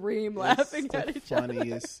laughing at each other.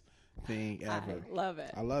 Funniest thing ever. I love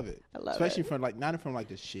it. I love it. Especially from like not from like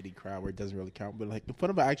the shitty crowd where it doesn't really count, but like in front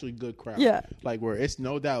of an actually good crowd. Yeah. Like where it's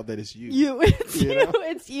no doubt that it's you. It's you.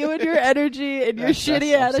 It's you and your energy and your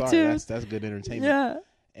shitty attitude. That's good entertainment. Yeah.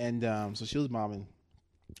 And so she was bombing.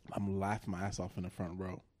 I'm laughing my ass off in the front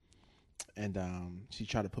row. And she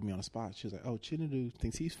tried to put me on the spot. She was like, oh, Chinedu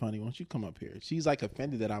thinks he's funny. Why don't you come up here? She's like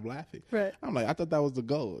offended that I'm laughing. Right. I'm like, I thought that was the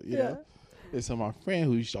goal, you know? And so my friend,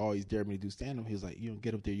 who used to always dare me to do stand-up, he was like, you don't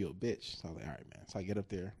get up there, you're a bitch. So I was like, all right, man. So I get up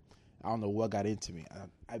there. I don't know what got into me.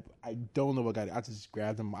 I don't know what got into me. I just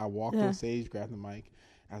grabbed him. I walked on stage, grabbed the mic.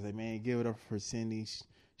 I was like, man, give it up for Cindy.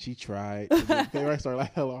 She tried. They started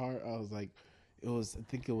like hella hard. I was like, I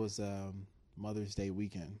think it was Mother's Day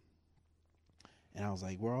weekend. And I was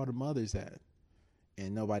like, where are all the mothers at?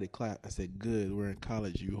 and nobody clapped. I said, good, we're in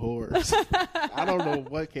college, you whores. I don't know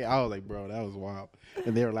what came. I was like, bro, that was wild.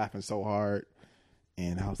 And they were laughing so hard.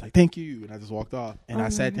 And I was like, thank you. And I just walked off. And I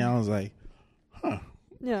sat down. I was like, huh.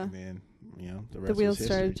 Yeah. And then, the rest wheels was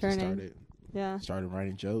started turning. Started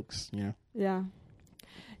writing jokes, Yeah.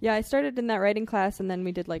 Yeah, I started in that writing class, and then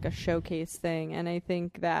we did like a showcase thing. And I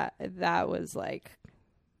think that was like,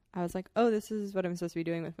 I was like, oh, this is what I'm supposed to be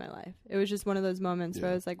doing with my life. It was just one of those moments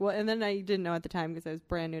where I was like, well, and then I didn't know at the time because I was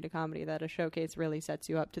brand new to comedy that a showcase really sets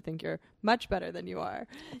you up to think you're much better than you are.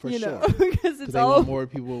 For sure. Because it's they all want more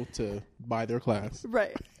people to buy their class.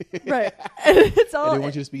 Right. Right. And it's all. And they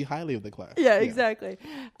want you to speak highly of the class. Yeah, exactly.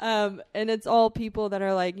 And it's all people that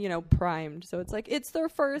are like, primed. So it's like, it's their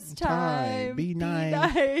first time. Be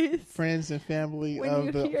nice. Friends and family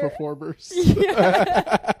of the performers.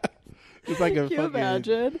 Yeah. It's like Can you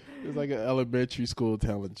imagine? It's like an elementary school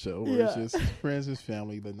talent show where it's just friends and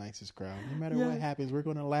family, the nicest crowd. No matter what happens, we're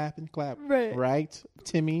going to laugh and clap. Right,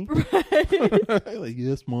 Timmy? Right. Like,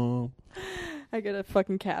 yes, Mom. I get a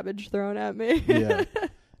fucking cabbage thrown at me. Yeah.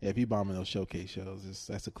 If you bomb in those showcase shows,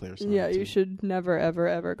 that's a clear sign. Yeah, you should never, ever,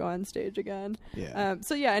 ever go on stage again. Yeah.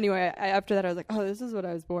 Anyway, after that, I was like, oh, this is what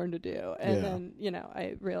I was born to do. And then,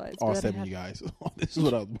 I realized. All 7 of you guys. This is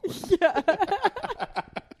what I was born to do. Yeah.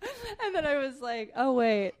 And then I was like, oh,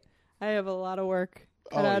 wait, I have a lot of work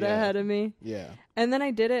cut out ahead of me. Yeah. And then I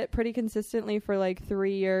did it pretty consistently for like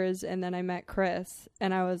 3 years. And then I met Chris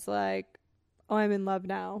and I was like, oh, I'm in love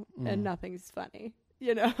now and nothing's funny.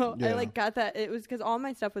 I like got that. It was because all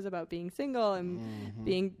my stuff was about being single and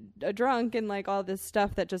being a drunk and like all this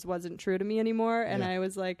stuff that just wasn't true to me anymore. And I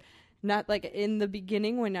was like, not like in the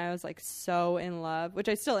beginning when I was like so in love, which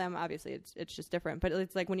I still am, obviously it's just different, but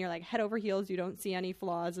it's like when you're like head over heels, you don't see any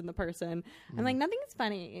flaws in the person. I'm like, nothing's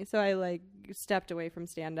funny. So I like stepped away from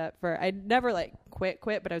stand up I never like quit,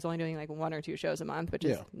 but I was only doing like 1 or 2 shows a month, which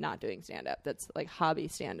is not doing stand up. That's like hobby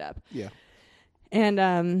stand up. Yeah. And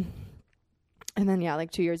then like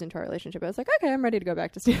 2 years into our relationship, I was like, okay, I'm ready to go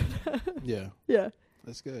back to stand up. Yeah. Yeah.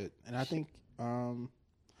 That's good. And I think,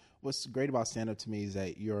 what's great about stand-up to me is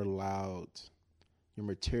that you're allowed your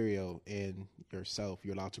material and yourself,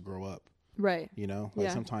 you're allowed to grow up. Right.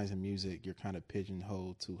 Sometimes in music, you're kind of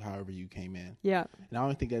pigeonholed to however you came in. Yeah. And I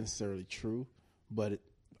don't think that's necessarily true, but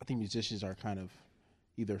I think musicians are kind of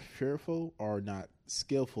either fearful or not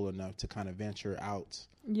skillful enough to kind of venture out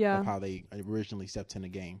of how they originally stepped in the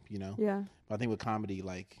game, Yeah. But I think with comedy,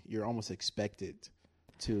 like, you're almost expected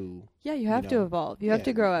to you have to evolve, you have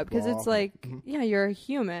to grow up, because it's like you're a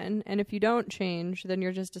human, and if you don't change, then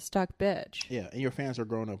you're just a stuck bitch. And your fans are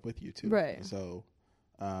growing up with you too, right? So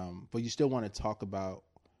but you still want to talk about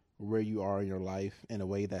where you are in your life in a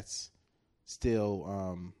way that's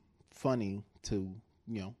still funny to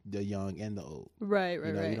the young and the old, right?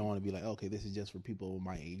 You don't want to be like, okay, this is just for people in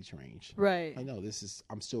my age range, right? I know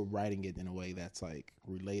I'm still writing it in a way that's like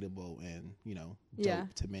relatable and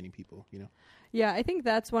dope to many people, Yeah, I think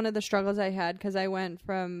that's one of the struggles I had, because I went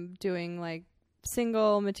from doing like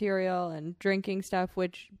single material and drinking stuff,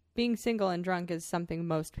 which being single and drunk is something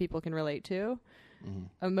most people can relate to.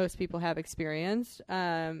 Most people have experienced.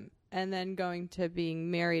 And then going to being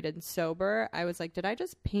married and sober, I was like, did I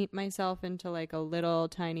just paint myself into like a little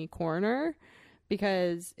tiny corner?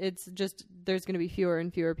 Because it's just, there's going to be fewer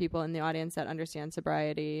and fewer people in the audience that understand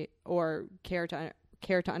sobriety or care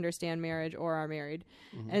to understand marriage or are married.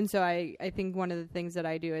 And so I think one of the things that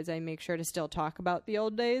I do is I make sure to still talk about the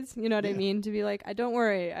old days. You know what I mean? To be like, don't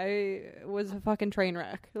worry, I was a fucking train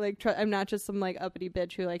wreck. Like, I'm not just some like uppity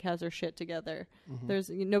bitch who like has her shit together. There's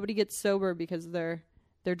nobody gets sober because their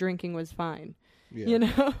drinking was fine.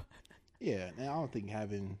 Yeah. Yeah. And I don't think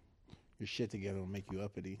having your shit together will make you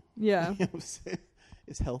uppity. Yeah. You know what I'm saying?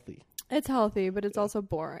 It's healthy. It's healthy, but it's also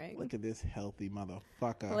boring. Look at this healthy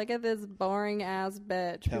motherfucker. Look at this boring ass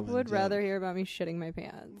bitch. People would rather hear about me shitting my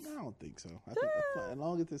pants. I don't think so. I think as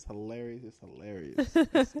long as it's hilarious, it's hilarious.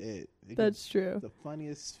 That's it. That's true. The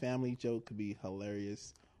funniest family joke could be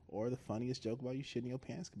hilarious, or the funniest joke about you shitting your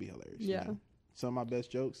pants could be hilarious. Yeah. Some of my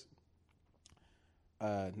best jokes,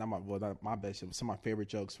 not my best jokes, some of my favorite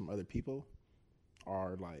jokes from other people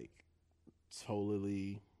are like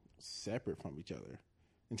totally separate from each other.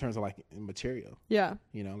 In terms of like material. Yeah.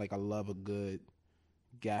 Like I love a good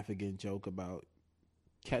Gaffigan joke about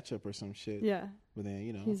ketchup or some shit. Yeah. But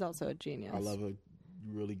then, he's also a genius. I love a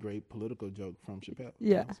really great political joke from Chappelle.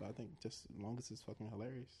 Yeah. So I think just as long as it's fucking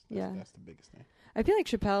hilarious, that's the biggest thing. I feel like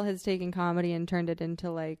Chappelle has taken comedy and turned it into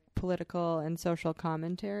like political and social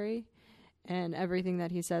commentary. and everything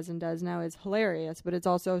that he says and does now is hilarious, but it's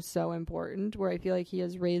also so important, where I feel like he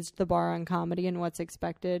has raised the bar on comedy and what's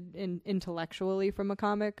expected intellectually from a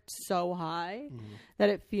comic so high that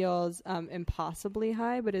it feels impossibly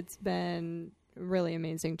high, but it's been really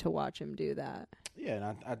amazing to watch him do that.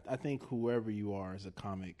 Yeah, and I think whoever you are as a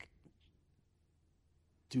comic,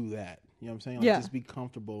 do that. You know what I'm saying? Like, just be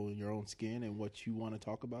comfortable in your own skin and what you want to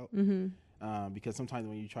talk about. Because sometimes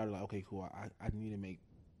when you try to like, okay, cool, I need to make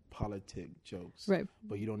politic jokes, right?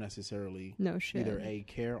 But you don't necessarily either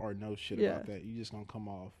care or know shit about that. You're just gonna come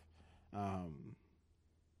off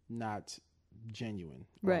not genuine,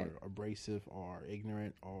 or abrasive, or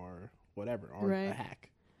ignorant, or whatever, or a hack.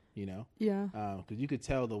 You know, because you could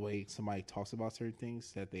tell the way somebody talks about certain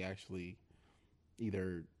things that they actually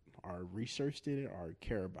either are researched it or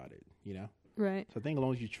care about it. You know, right? So I think as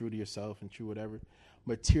long as you're true to yourself and true whatever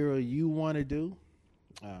material you want to do,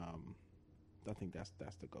 I think that's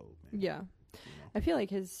the goal, man. Yeah. You know? I feel like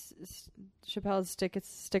his Chappelle's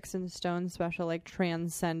Sticks and Stones special like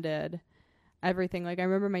transcended everything. Like I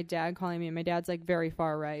remember my dad calling me, and my dad's like very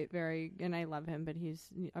far right, and I love him, but he's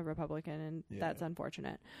a Republican, and that's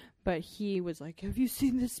unfortunate. But he was like, "Have you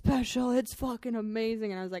seen this special? It's fucking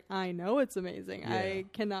amazing." And I was like, "I know it's amazing. I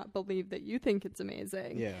cannot believe that you think it's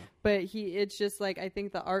amazing." Yeah. But it's just like, I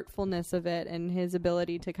think the artfulness of it and his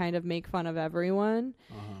ability to kind of make fun of everyone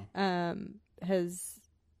has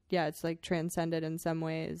it's like transcended in some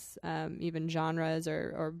ways, even genres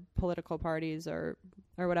or political parties or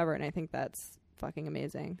whatever. And I think that's fucking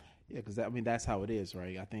amazing. Yeah, because that's how it is,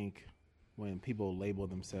 right? I think when people label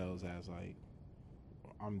themselves as like,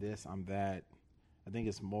 I'm this, I'm that, I think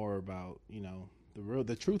it's more about, you know,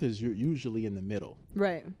 the truth is you're usually in the middle,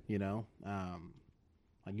 right? You know,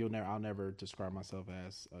 like I'll never describe myself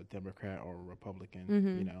as a Democrat or a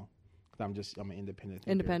Republican, you know, because I'm an independent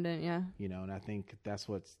thinker, yeah. You know, and I think that's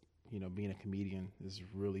what's, you know, being a comedian is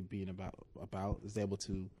really being about is able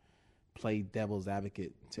to play devil's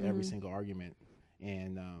advocate to every single argument,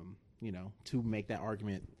 and you know, to make that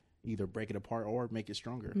argument either break it apart or make it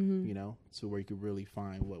stronger, you know, so where you could really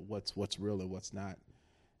find what's real and what's not.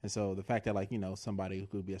 And so the fact that, like, you know, somebody who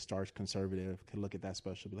could be a starch conservative could look at that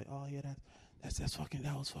special and be like, oh yeah,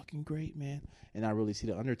 that was fucking great, man. And I really see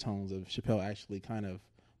the undertones of Chappelle actually kind of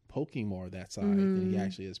poking more of that side than he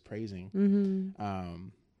actually is praising.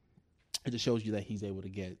 It just shows you that he's able to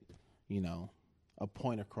get, you know, a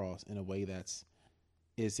point across in a way that's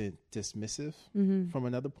isn't dismissive from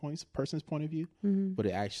another person's point of view, but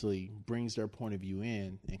it actually brings their point of view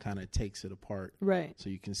in and kind of takes it apart, right? So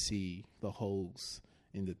you can see the holes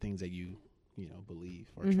in the things that you know,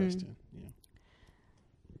 believe or trust in. You know?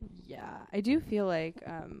 Yeah, I do feel like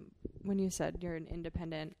when you said you're an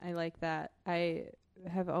independent, I like that. I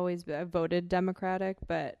have always voted Democratic,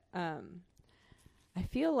 but I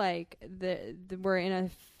feel like we're in a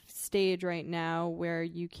stage right now where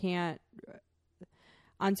you can't,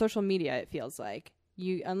 on social media, it feels like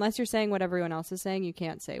unless you're saying what everyone else is saying, you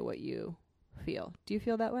can't say what you feel. Do you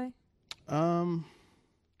feel that way? It's a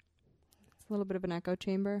little bit of an echo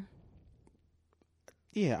chamber.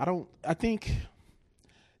 Yeah, I think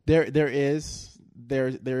there is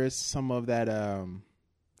some of that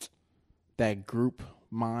that group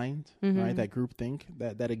mind, right? That group think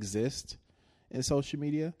that exists in social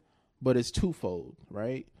media, but it's twofold,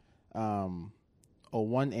 right? On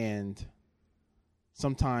one end,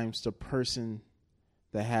 sometimes the person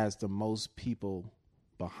that has the most people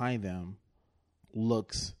behind them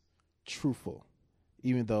looks truthful,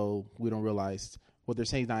 even though we don't realize what they're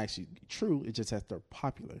saying is not actually true. It's just that they're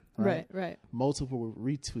popular, right? Right. Multiple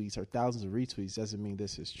retweets or thousands of retweets doesn't mean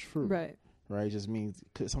this is true, right? Right. It just means,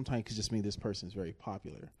 sometimes it could just mean this person is very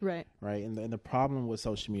popular, right? Right. And the problem with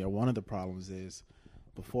social media, one of the problems is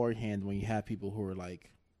beforehand when you have people who are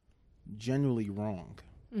like genuinely wrong,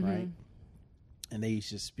 right? And they used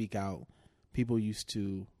to speak out. People used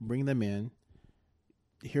to bring them in,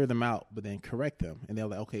 hear them out, but then correct them, and they're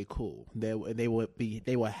like, okay, cool. They would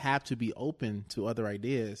have to be open to other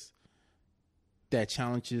ideas that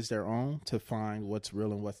challenges their own to find what's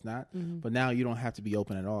real and what's not. But now you don't have to be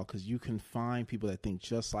open at all, because you can find people that think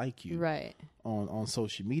just like you, right, on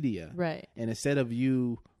social media, right? And instead of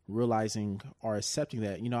you realizing or accepting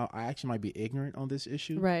that, you know, I actually might be ignorant on this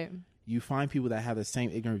issue, right? You find people that have the same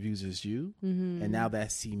ignorant views as you, and now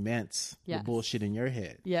that cements the bullshit in your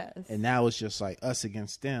head. Yes. And now it's just like us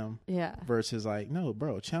against them. Yeah. Versus like, no,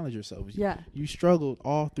 bro, challenge yourself. Yeah. You struggled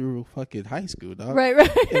all through fucking high school, dog. Right,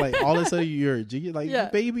 right. And like all of a sudden you're a G.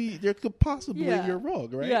 Like, baby, you could possibly you're wrong,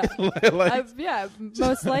 right? Yeah. Like, yeah,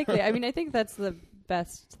 most likely. I mean, I think that's the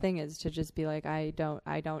best thing is to just be like, I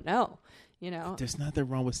don't know, you know. There's nothing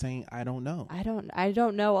wrong with saying I don't know. I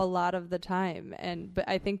don't know a lot of the time. But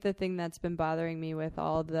I think the thing that's been bothering me with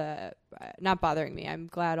all the not bothering me, I'm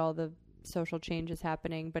glad all the social change is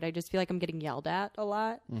happening, but I just feel like I'm getting yelled at a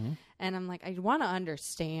lot. And I'm like, I want to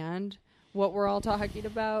understand what we're all talking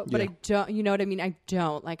about, but I don't, you know what I mean? I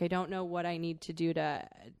don't know what I need to do to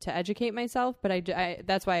educate myself, but I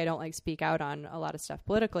that's why I don't like speak out on a lot of stuff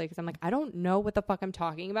politically, because I'm like, I don't know what the fuck I'm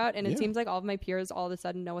talking about. And it seems like all of my peers all of a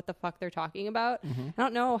sudden know what the fuck they're talking about. I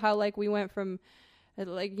don't know how, like, we went from,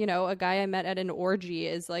 like, you know, a guy I met at an orgy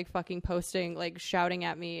is like fucking posting, like shouting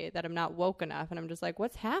at me that I'm not woke enough. And I'm just like,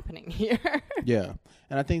 what's happening here? Yeah.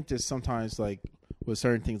 And I think that sometimes, like, with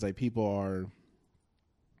certain things, like, people are,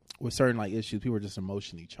 with certain, like, issues, people are just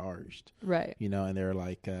emotionally charged. Right. You know, and they're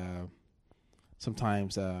like,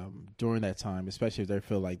 sometimes during that time, especially if they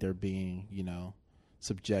feel like they're being, you know,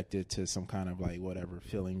 subjected to some kind of, like, whatever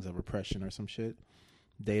feelings of oppression or some shit,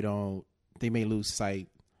 they may lose sight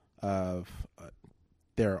of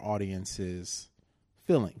their audience's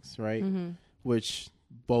feelings, right? Which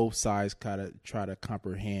both sides kind of try to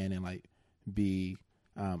comprehend and, like, be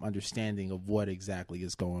understanding of what exactly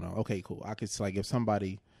is going on. Okay, cool. I could, like, if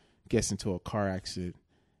somebody gets into a car accident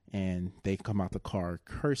and they come out the car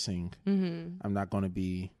cursing, I'm not going to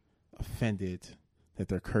be offended that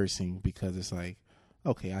they're cursing, because it's like,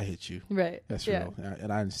 okay, I hit you. Right. That's real.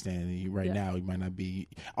 And I understand you right now. You might not be,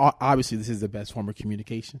 obviously this is the best form of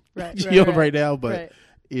communication, right now, but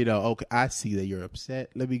you know, okay, I see that you're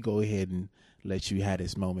upset. Let me go ahead and let you have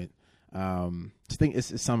this moment. I think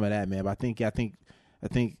it's some of that, man. But I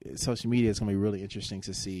think social media is going to be really interesting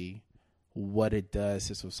to see what it does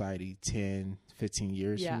to society 10, 15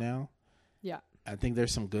 years from now. Yeah. I think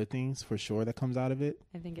there's some good things for sure that comes out of it.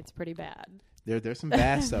 I think it's pretty bad. There's some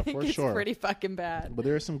bad stuff for sure. It's pretty fucking bad. But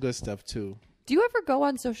there's some good stuff too. Do you ever go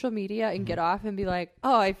on social media and get off and be like,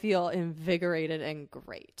 oh, I feel invigorated and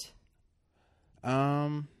great?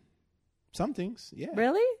 Some things, yeah.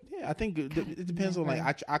 Really? Yeah, I think it depends on,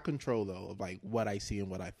 like, I control, though, of, like, what I see and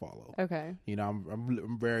what I follow. Okay. You know,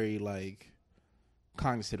 I'm very, like,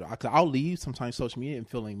 cognizant. I'll leave sometimes social media and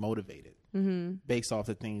feeling motivated based off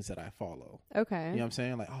the things that I follow. Okay. You know what I'm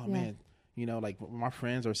saying? Like, oh, man, you know, like, when my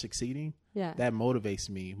friends are succeeding, that motivates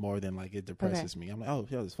me more than, like, it depresses me. I'm like, oh,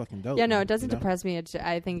 yo, it's fucking dope. Yeah, no, it doesn't depress me.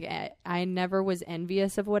 I think I never was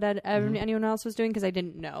envious of what anyone else was doing, because I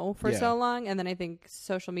didn't know for so long. And then I think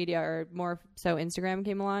social media, or more so Instagram,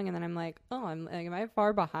 came along, and then I'm like, oh, am I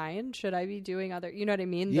far behind? Should I be doing other, you know what I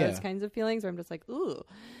mean? Those kinds of feelings where I'm just like, ooh.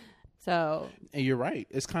 So. And you're right.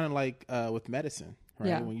 It's kind of like with medicine, right?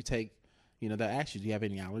 Yeah. When you take, you know, they ask you, do you have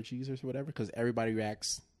any allergies or whatever? Because everybody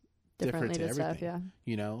reacts different to everything, stuff,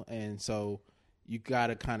 you know, and so you got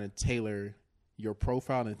to kind of tailor your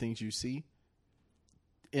profile and things you see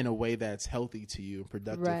in a way that's healthy to you and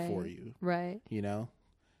productive for you, right? You know,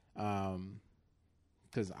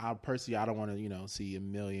 because I don't want to, you know, see a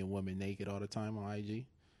million women naked all the time on IG.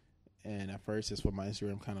 And at first, that's what my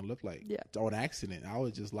Instagram kind of looked like. Yeah, on accident, I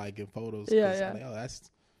was just liking photos. Yeah. Like, oh, that's.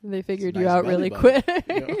 They figured you out really quick.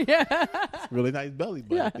 You know? Yeah. Really nice belly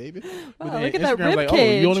button, baby. Wow, look at that rib like,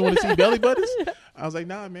 cage. Oh, you only want to see belly buttons? I was like,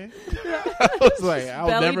 nah, man. I was like,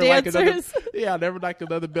 I'll never like another. Yeah, I'll never like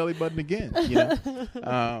another belly button again. You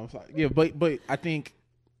know. But I think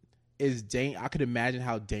I could imagine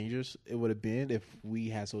how dangerous it would have been if we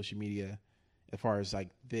had social media, as far as like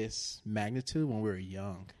this magnitude when we were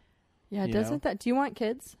young. Yeah, doesn't that? Do you want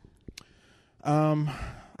kids? I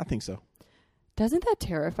think so. Doesn't that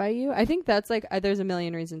terrify you? I think that's like, there's a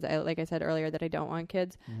million reasons, like I said earlier, that I don't want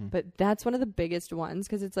kids. But that's one of the biggest ones,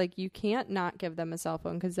 because it's like, you can't not give them a cell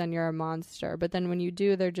phone, because then you're a monster. But then when you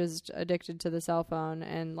do, they're just addicted to the cell phone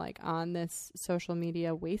and like on this social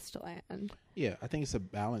media wasteland. Yeah, I think it's a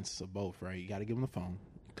balance of both, right? You got to give them the phone,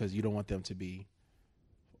 because you don't want them to be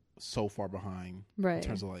so far behind in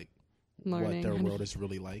terms of like learning what their world is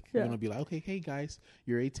really like. You're going to be like, okay, hey guys,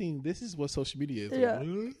 you're 18. This is what social media is. Yeah.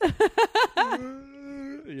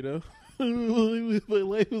 You know, my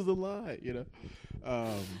life was a lie, you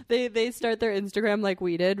know. They start their Instagram like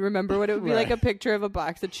we did. Remember when it would be like a picture of a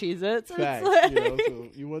box of Cheez-Its? Facts, like... you know, so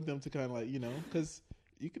you want them to kind of like, you know, because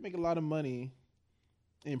you can make a lot of money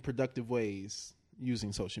in productive ways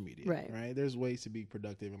using social media, right? There's ways to be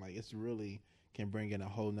productive, and like it's really can bring in a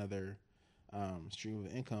whole nother stream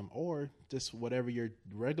of income, or just whatever your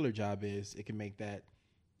regular job is, it can make that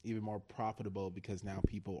even more profitable, because now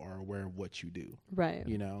people are aware of what you do, right?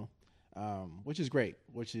 You know, which is great,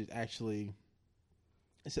 which is actually,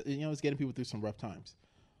 you know, it's getting people through some rough times.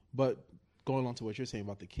 But going on to what you're saying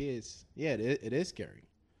about the kids, yeah, it is scary,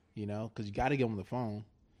 you know, because you got to give them the phone,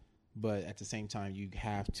 but at the same time, you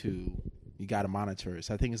got to monitor it.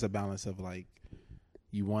 So I think it's a balance of like,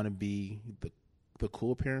 you want to be the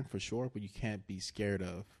cool parent for sure, but you can't be scared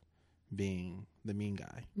of being the mean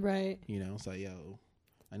guy. Right. You know, it's like, yo,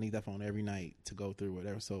 I need that phone every night to go through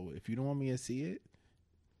whatever. So if you don't want me to see it,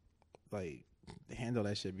 like, handle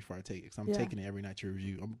that shit before I take it. Because I'm taking it every night to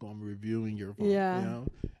review. I'm reviewing your phone. Yeah. You know,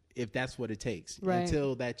 if that's what it takes. Right.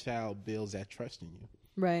 Until that child builds that trust in you.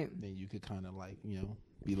 Right. Then you could kind of like, you know,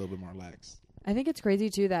 be a little bit more lax. I think it's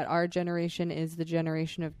crazy too that our generation is the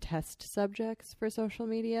generation of test subjects for social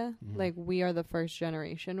media. Mm-hmm. Like, we are the first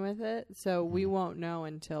generation with it. So we won't know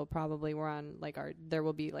until probably we're on like there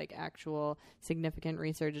will be like actual significant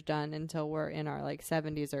research done until we're in our like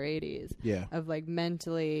 70s or 80s. Yeah. Of like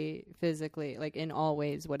mentally, physically, like in all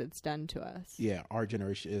ways what it's done to us. Yeah. Our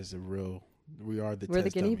generation is we are the we're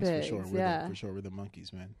test the guinea dummies, pigs. for sure. Yeah. For sure. We're the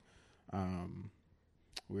monkeys, man.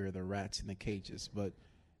 We're the rats in the cages. But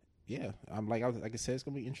yeah, like I said, it's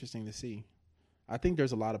gonna be interesting to see. I think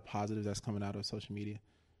there's a lot of positives that's coming out of social media,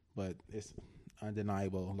 but it's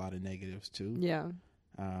undeniable a lot of negatives too. Yeah.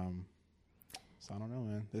 So I don't know,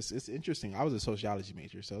 man. It's interesting. I was a sociology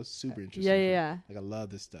major, so it's super interesting. Yeah. Like, I love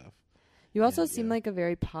this stuff. You also seem like a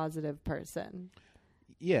very positive person.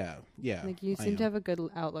 Yeah. Like, you seem to have a good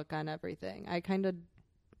outlook on everything. I kind of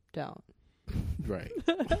don't. Right.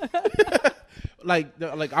 like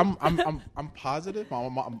I'm positive.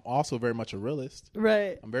 I'm also very much a realist.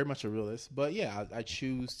 Right. I'm very much a realist. But yeah, I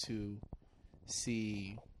choose to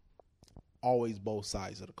see always both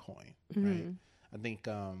sides of the coin. Mm-hmm. Right. I think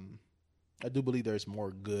I do believe there's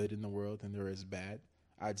more good in the world than there is bad.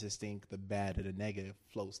 I just think the bad and the negative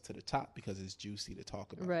floats to the top because it's juicy to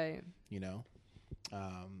talk about. Right. You know,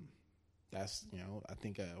 that's, you know, I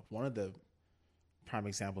think one of the prime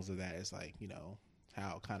examples of that is like, you know,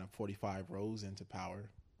 how kind of 45 rose into power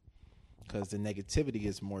because the negativity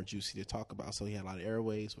is more juicy to talk about. So he had a lot of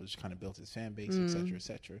airways, which kind of built his fan base, et cetera, et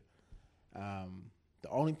cetera. The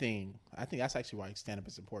only thing, I think that's actually why stand-up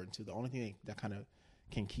is important too. The only thing that kind of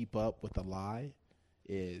can keep up with a lie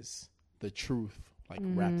is the truth, like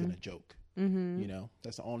wrapped in a joke. Mm-hmm. You know,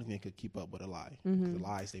 that's the only thing that could keep up with a lie. Mm-hmm. The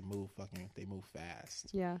lies, they move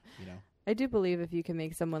fast. Yeah. You know, I do believe if you can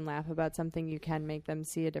make someone laugh about something, you can make them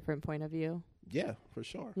see a different point of view. Yeah, for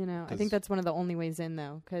sure. You know, I think that's one of the only ways in,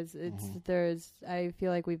 though, because I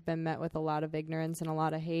feel like we've been met with a lot of ignorance and a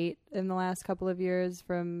lot of hate in the last couple of years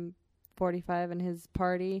from 45 and his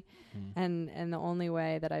party. And the only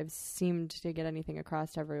way that I've seemed to get anything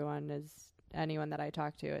across to anyone that I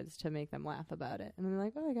talk to is to make them laugh about it. And they're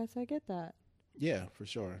like, oh, I guess I get that. Yeah, for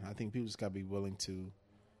sure. I think people just got to be willing to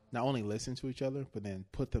not only listen to each other, but then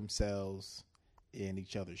put themselves in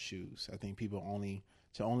each other's shoes. I think people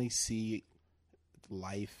only see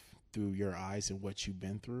life through your eyes and what you've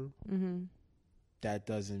been through. Mm-hmm. That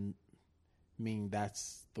doesn't mean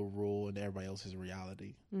that's the rule and everybody else's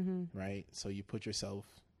reality, right? So you put yourself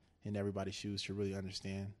in everybody's shoes to really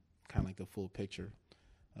understand kind of like the full picture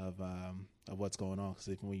of what's going on.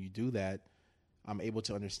 Because when you do that, I'm able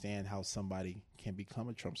to understand how somebody can become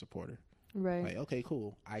a Trump supporter. Right. Like, okay,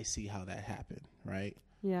 cool. I see how that happened, right?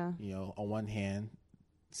 Yeah. You know, on one hand,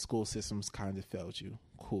 school systems kind of failed you.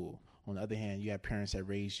 Cool. On the other hand, you have parents that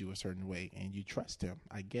raised you a certain way and you trust them.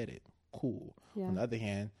 I get it. Cool. Yeah. On the other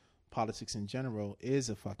hand, politics in general is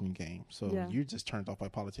a fucking game. So you're just turned off by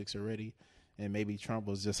politics already. And maybe Trump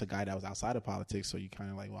was just a guy that was outside of politics. So you kind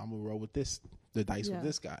of like, well, I'm going to roll with the dice with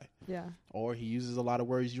this guy. Yeah. Or he uses a lot of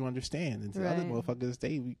words you understand. And the other motherfuckers,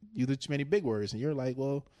 they use too many big words. And you're like,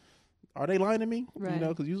 well, are they lying to me? Right. You know,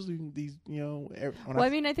 because usually these, you know.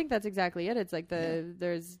 I think that's exactly it. It's like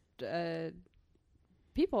there's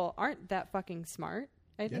people aren't that fucking smart.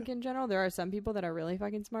 I think in general, there are some people that are really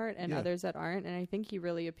fucking smart and others that aren't. And I think he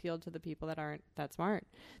really appealed to the people that aren't that smart,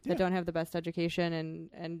 that don't have the best education.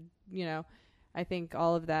 And, you know, I think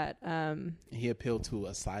all of that. He appealed to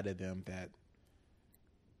a side of them that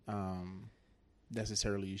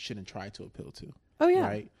necessarily you shouldn't try to appeal to. Oh, yeah.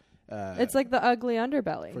 Right? It's like the ugly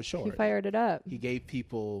underbelly. For sure. He fired it up. He gave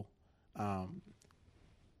people,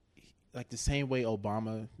 like the same way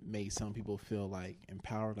Obama made some people feel like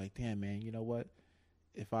empowered, like, damn, man, you know what?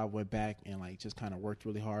 If I went back and like just kind of worked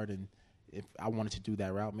really hard and if I wanted to do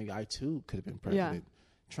that route, maybe I too could have been president. Yeah.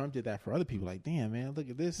 Trump did that for other people. Like, damn, man, look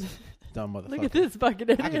at this dumb motherfucker. Look at this fucking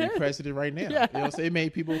idiot. I could be president right now. Yeah. You know what I'm saying? It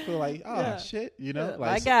made people feel like, oh, shit, you know? Like,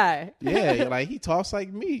 my guy. Yeah, like he talks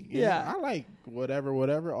like me. Yeah. I like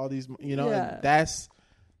whatever, all these, you know, and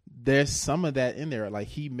there's some of that in there. Like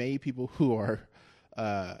he made people who are,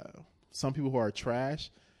 some people who are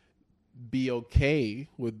trash, be okay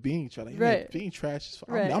with being trash. Like, Right. Man, being trash is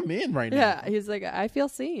fine. Right. I'm in right now. Yeah, he's like, I feel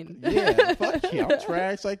seen. Yeah, fuck you. I'm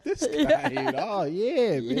trash like this guy. Yeah. Oh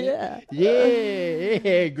yeah, man. Yeah.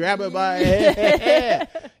 Yeah. Grab it by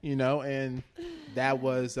head. And that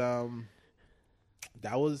was some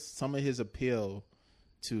of his appeal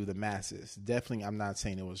to the masses. Definitely, I'm not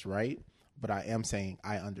saying it was right, but I am saying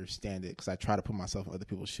I understand it because I try to put myself in other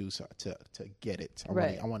people's shoes to get it.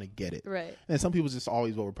 I want to get it. Right. And some people just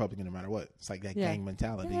always vote Republican no matter what. It's like that gang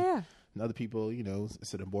mentality. Yeah. And other people,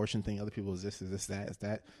 it's an abortion thing. Other people is this,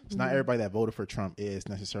 that. So not everybody that voted for Trump is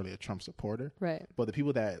necessarily a Trump supporter. Right. But the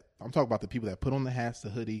people that I'm talking about, the people that put on the hats, the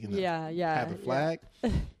hoodie, and have the flag.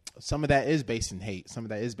 Yeah. Some of that is based in hate. Some of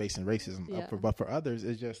that is based in racism. Yeah. But for others,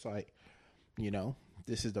 it's just like,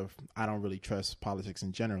 this is I don't really trust politics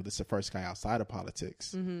in general. This is the first guy outside of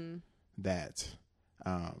politics that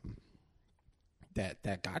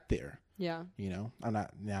got there. Yeah.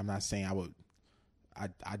 I'm not saying I would. I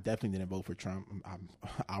definitely didn't vote for Trump.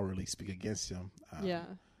 I'll really speak against him.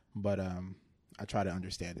 But I try to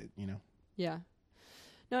understand it. Yeah.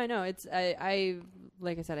 No, I know. I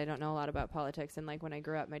like I said, I don't know a lot about politics. And like when I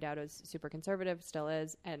grew up, my dad was super conservative, still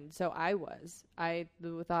is. And so I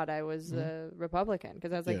thought I was a Republican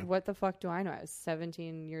because I was like, what the fuck do I know? I was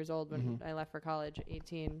 17 years old when I left for college,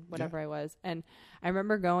 18, whatever I was. And I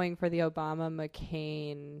remember going for the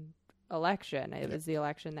Obama-McCain election. It was the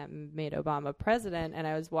election that made Obama president, and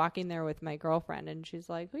I was walking there with my girlfriend, and she's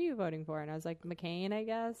like, who are you voting for? And I was like, McCain, I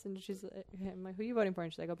guess. And I'm like, who are you voting for?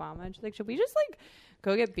 And she's like, Obama. And she's like, should we just like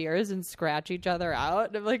go get beers and scratch each other out?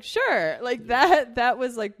 And I'm like, sure. Like that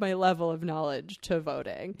was like my level of knowledge to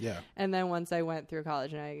voting. Yeah. And then once I went through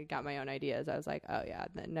college and I got my own ideas, I was like, oh yeah,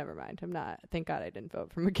 then never mind. Thank God I didn't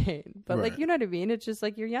vote for McCain. But like, you know what I mean? It's just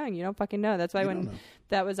like, you're young, you don't fucking know. That's why when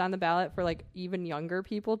that was on the ballot for like even younger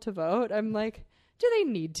people to vote, I'm like, do they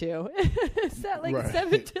need to? Is that like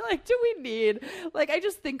 17? Like, do we need? Like, I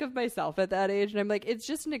just think of myself at that age, and I'm like, it's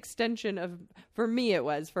just an extension of. For me, it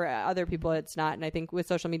was. For other people, it's not. And I think with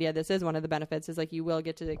social media, this is one of the benefits. Is like you will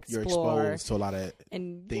get to explore. You're exposed to a lot of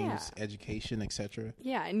things, education, etc.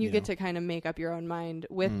 Yeah, and you get to kind of make up your own mind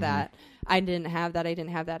with that. I didn't have that. I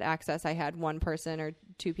didn't have that access. I had one person or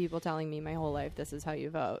two people telling me my whole life, this is how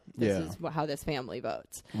you vote. This is how this family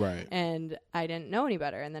votes. Right. And I didn't know any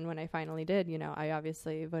better. And then when I finally did, I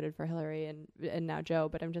obviously voted for Hillary and now Joe,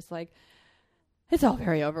 but I'm just like, it's all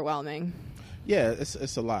very overwhelming. Yeah,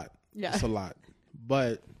 it's a lot. Yeah. It's a lot.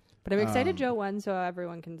 But I'm excited Joe won, so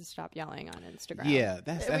everyone can stop yelling on Instagram. Yeah,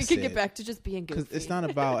 that's we can get back to just being goofy. Because it's not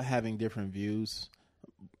about having different views.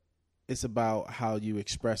 It's about how you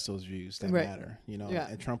express those views that matter.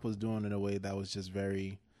 And Trump was doing it in a way that was just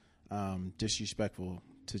very disrespectful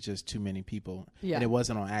to just too many people. Yeah. And it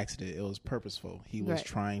wasn't on accident. It was purposeful. He was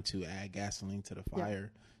trying to add gasoline to the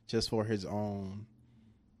fire just for his own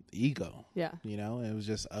ego. Yeah. It was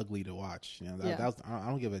just ugly to watch. That was, I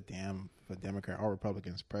don't give a damn if a Democrat or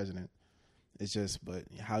Republican's president. It's just, but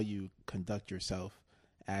how you conduct yourself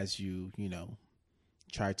as you,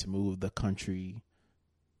 try to move the country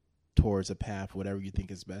towards a path, whatever you think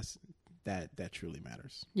is best, that truly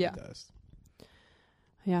matters. Yeah. It does.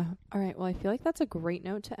 Yeah. All right. Well, I feel like that's a great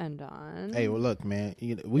note to end on. Hey, well, look, man,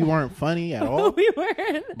 we weren't funny at all. We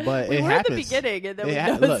weren't. But we it were happens. At the beginning, and then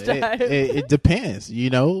it depends.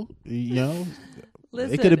 Listen,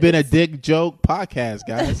 it could have been a dick joke podcast,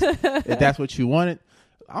 guys. If that's what you wanted,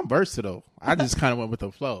 I'm versatile. I just kind of went with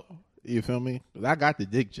the flow. You feel me? I got the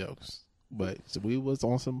dick jokes, but so we was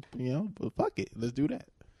on some, but fuck it, let's do that.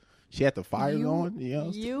 She had the fire going.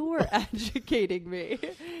 You were educating me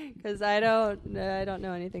because I don't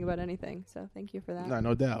know anything about anything. So thank you for that.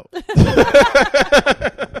 No doubt.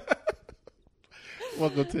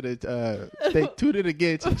 Welcome to the stay tuned in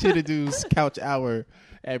again to Chinedu's Couch Hour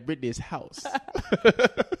at Brittany's house.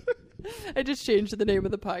 I just changed the name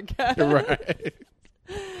of the podcast. Right.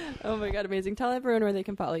 Oh my God, amazing. Tell everyone where they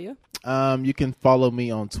can follow you. You can follow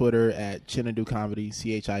me on Twitter at Chinedu Comedy,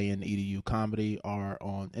 CHINEDU Comedy, or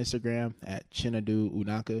on Instagram at Chinedu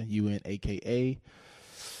Unaka, UNAKA.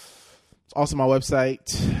 It's also my website.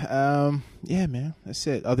 Yeah, man, that's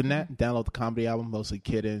it. Other than that, download the comedy album, Mostly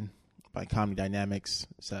Kidding, by Comedy Dynamics.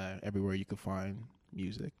 It's everywhere you can find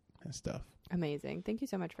music and stuff. Amazing. Thank you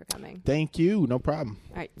so much for coming. Thank you. No problem.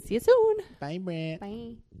 All right. See you soon. Bye, Brent.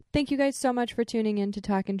 Bye. Thank you guys so much for tuning in to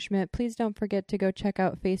Talkin Schmitt. Please don't forget to go check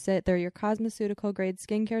out Face It. They're your cosmeceutical grade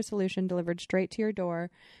skincare solution delivered straight to your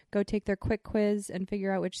door. Go take their quick quiz and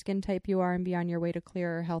figure out which skin type you are and be on your way to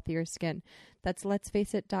clearer, healthier skin. That's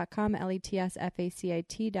letsfaceit.com,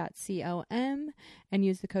 letsfaceit.com, and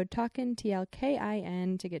use the code TALKIN,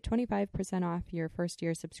 TLKIN, to get 25% off your first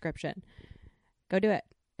year subscription. Go do it.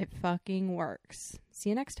 It fucking works. See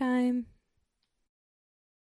you next time.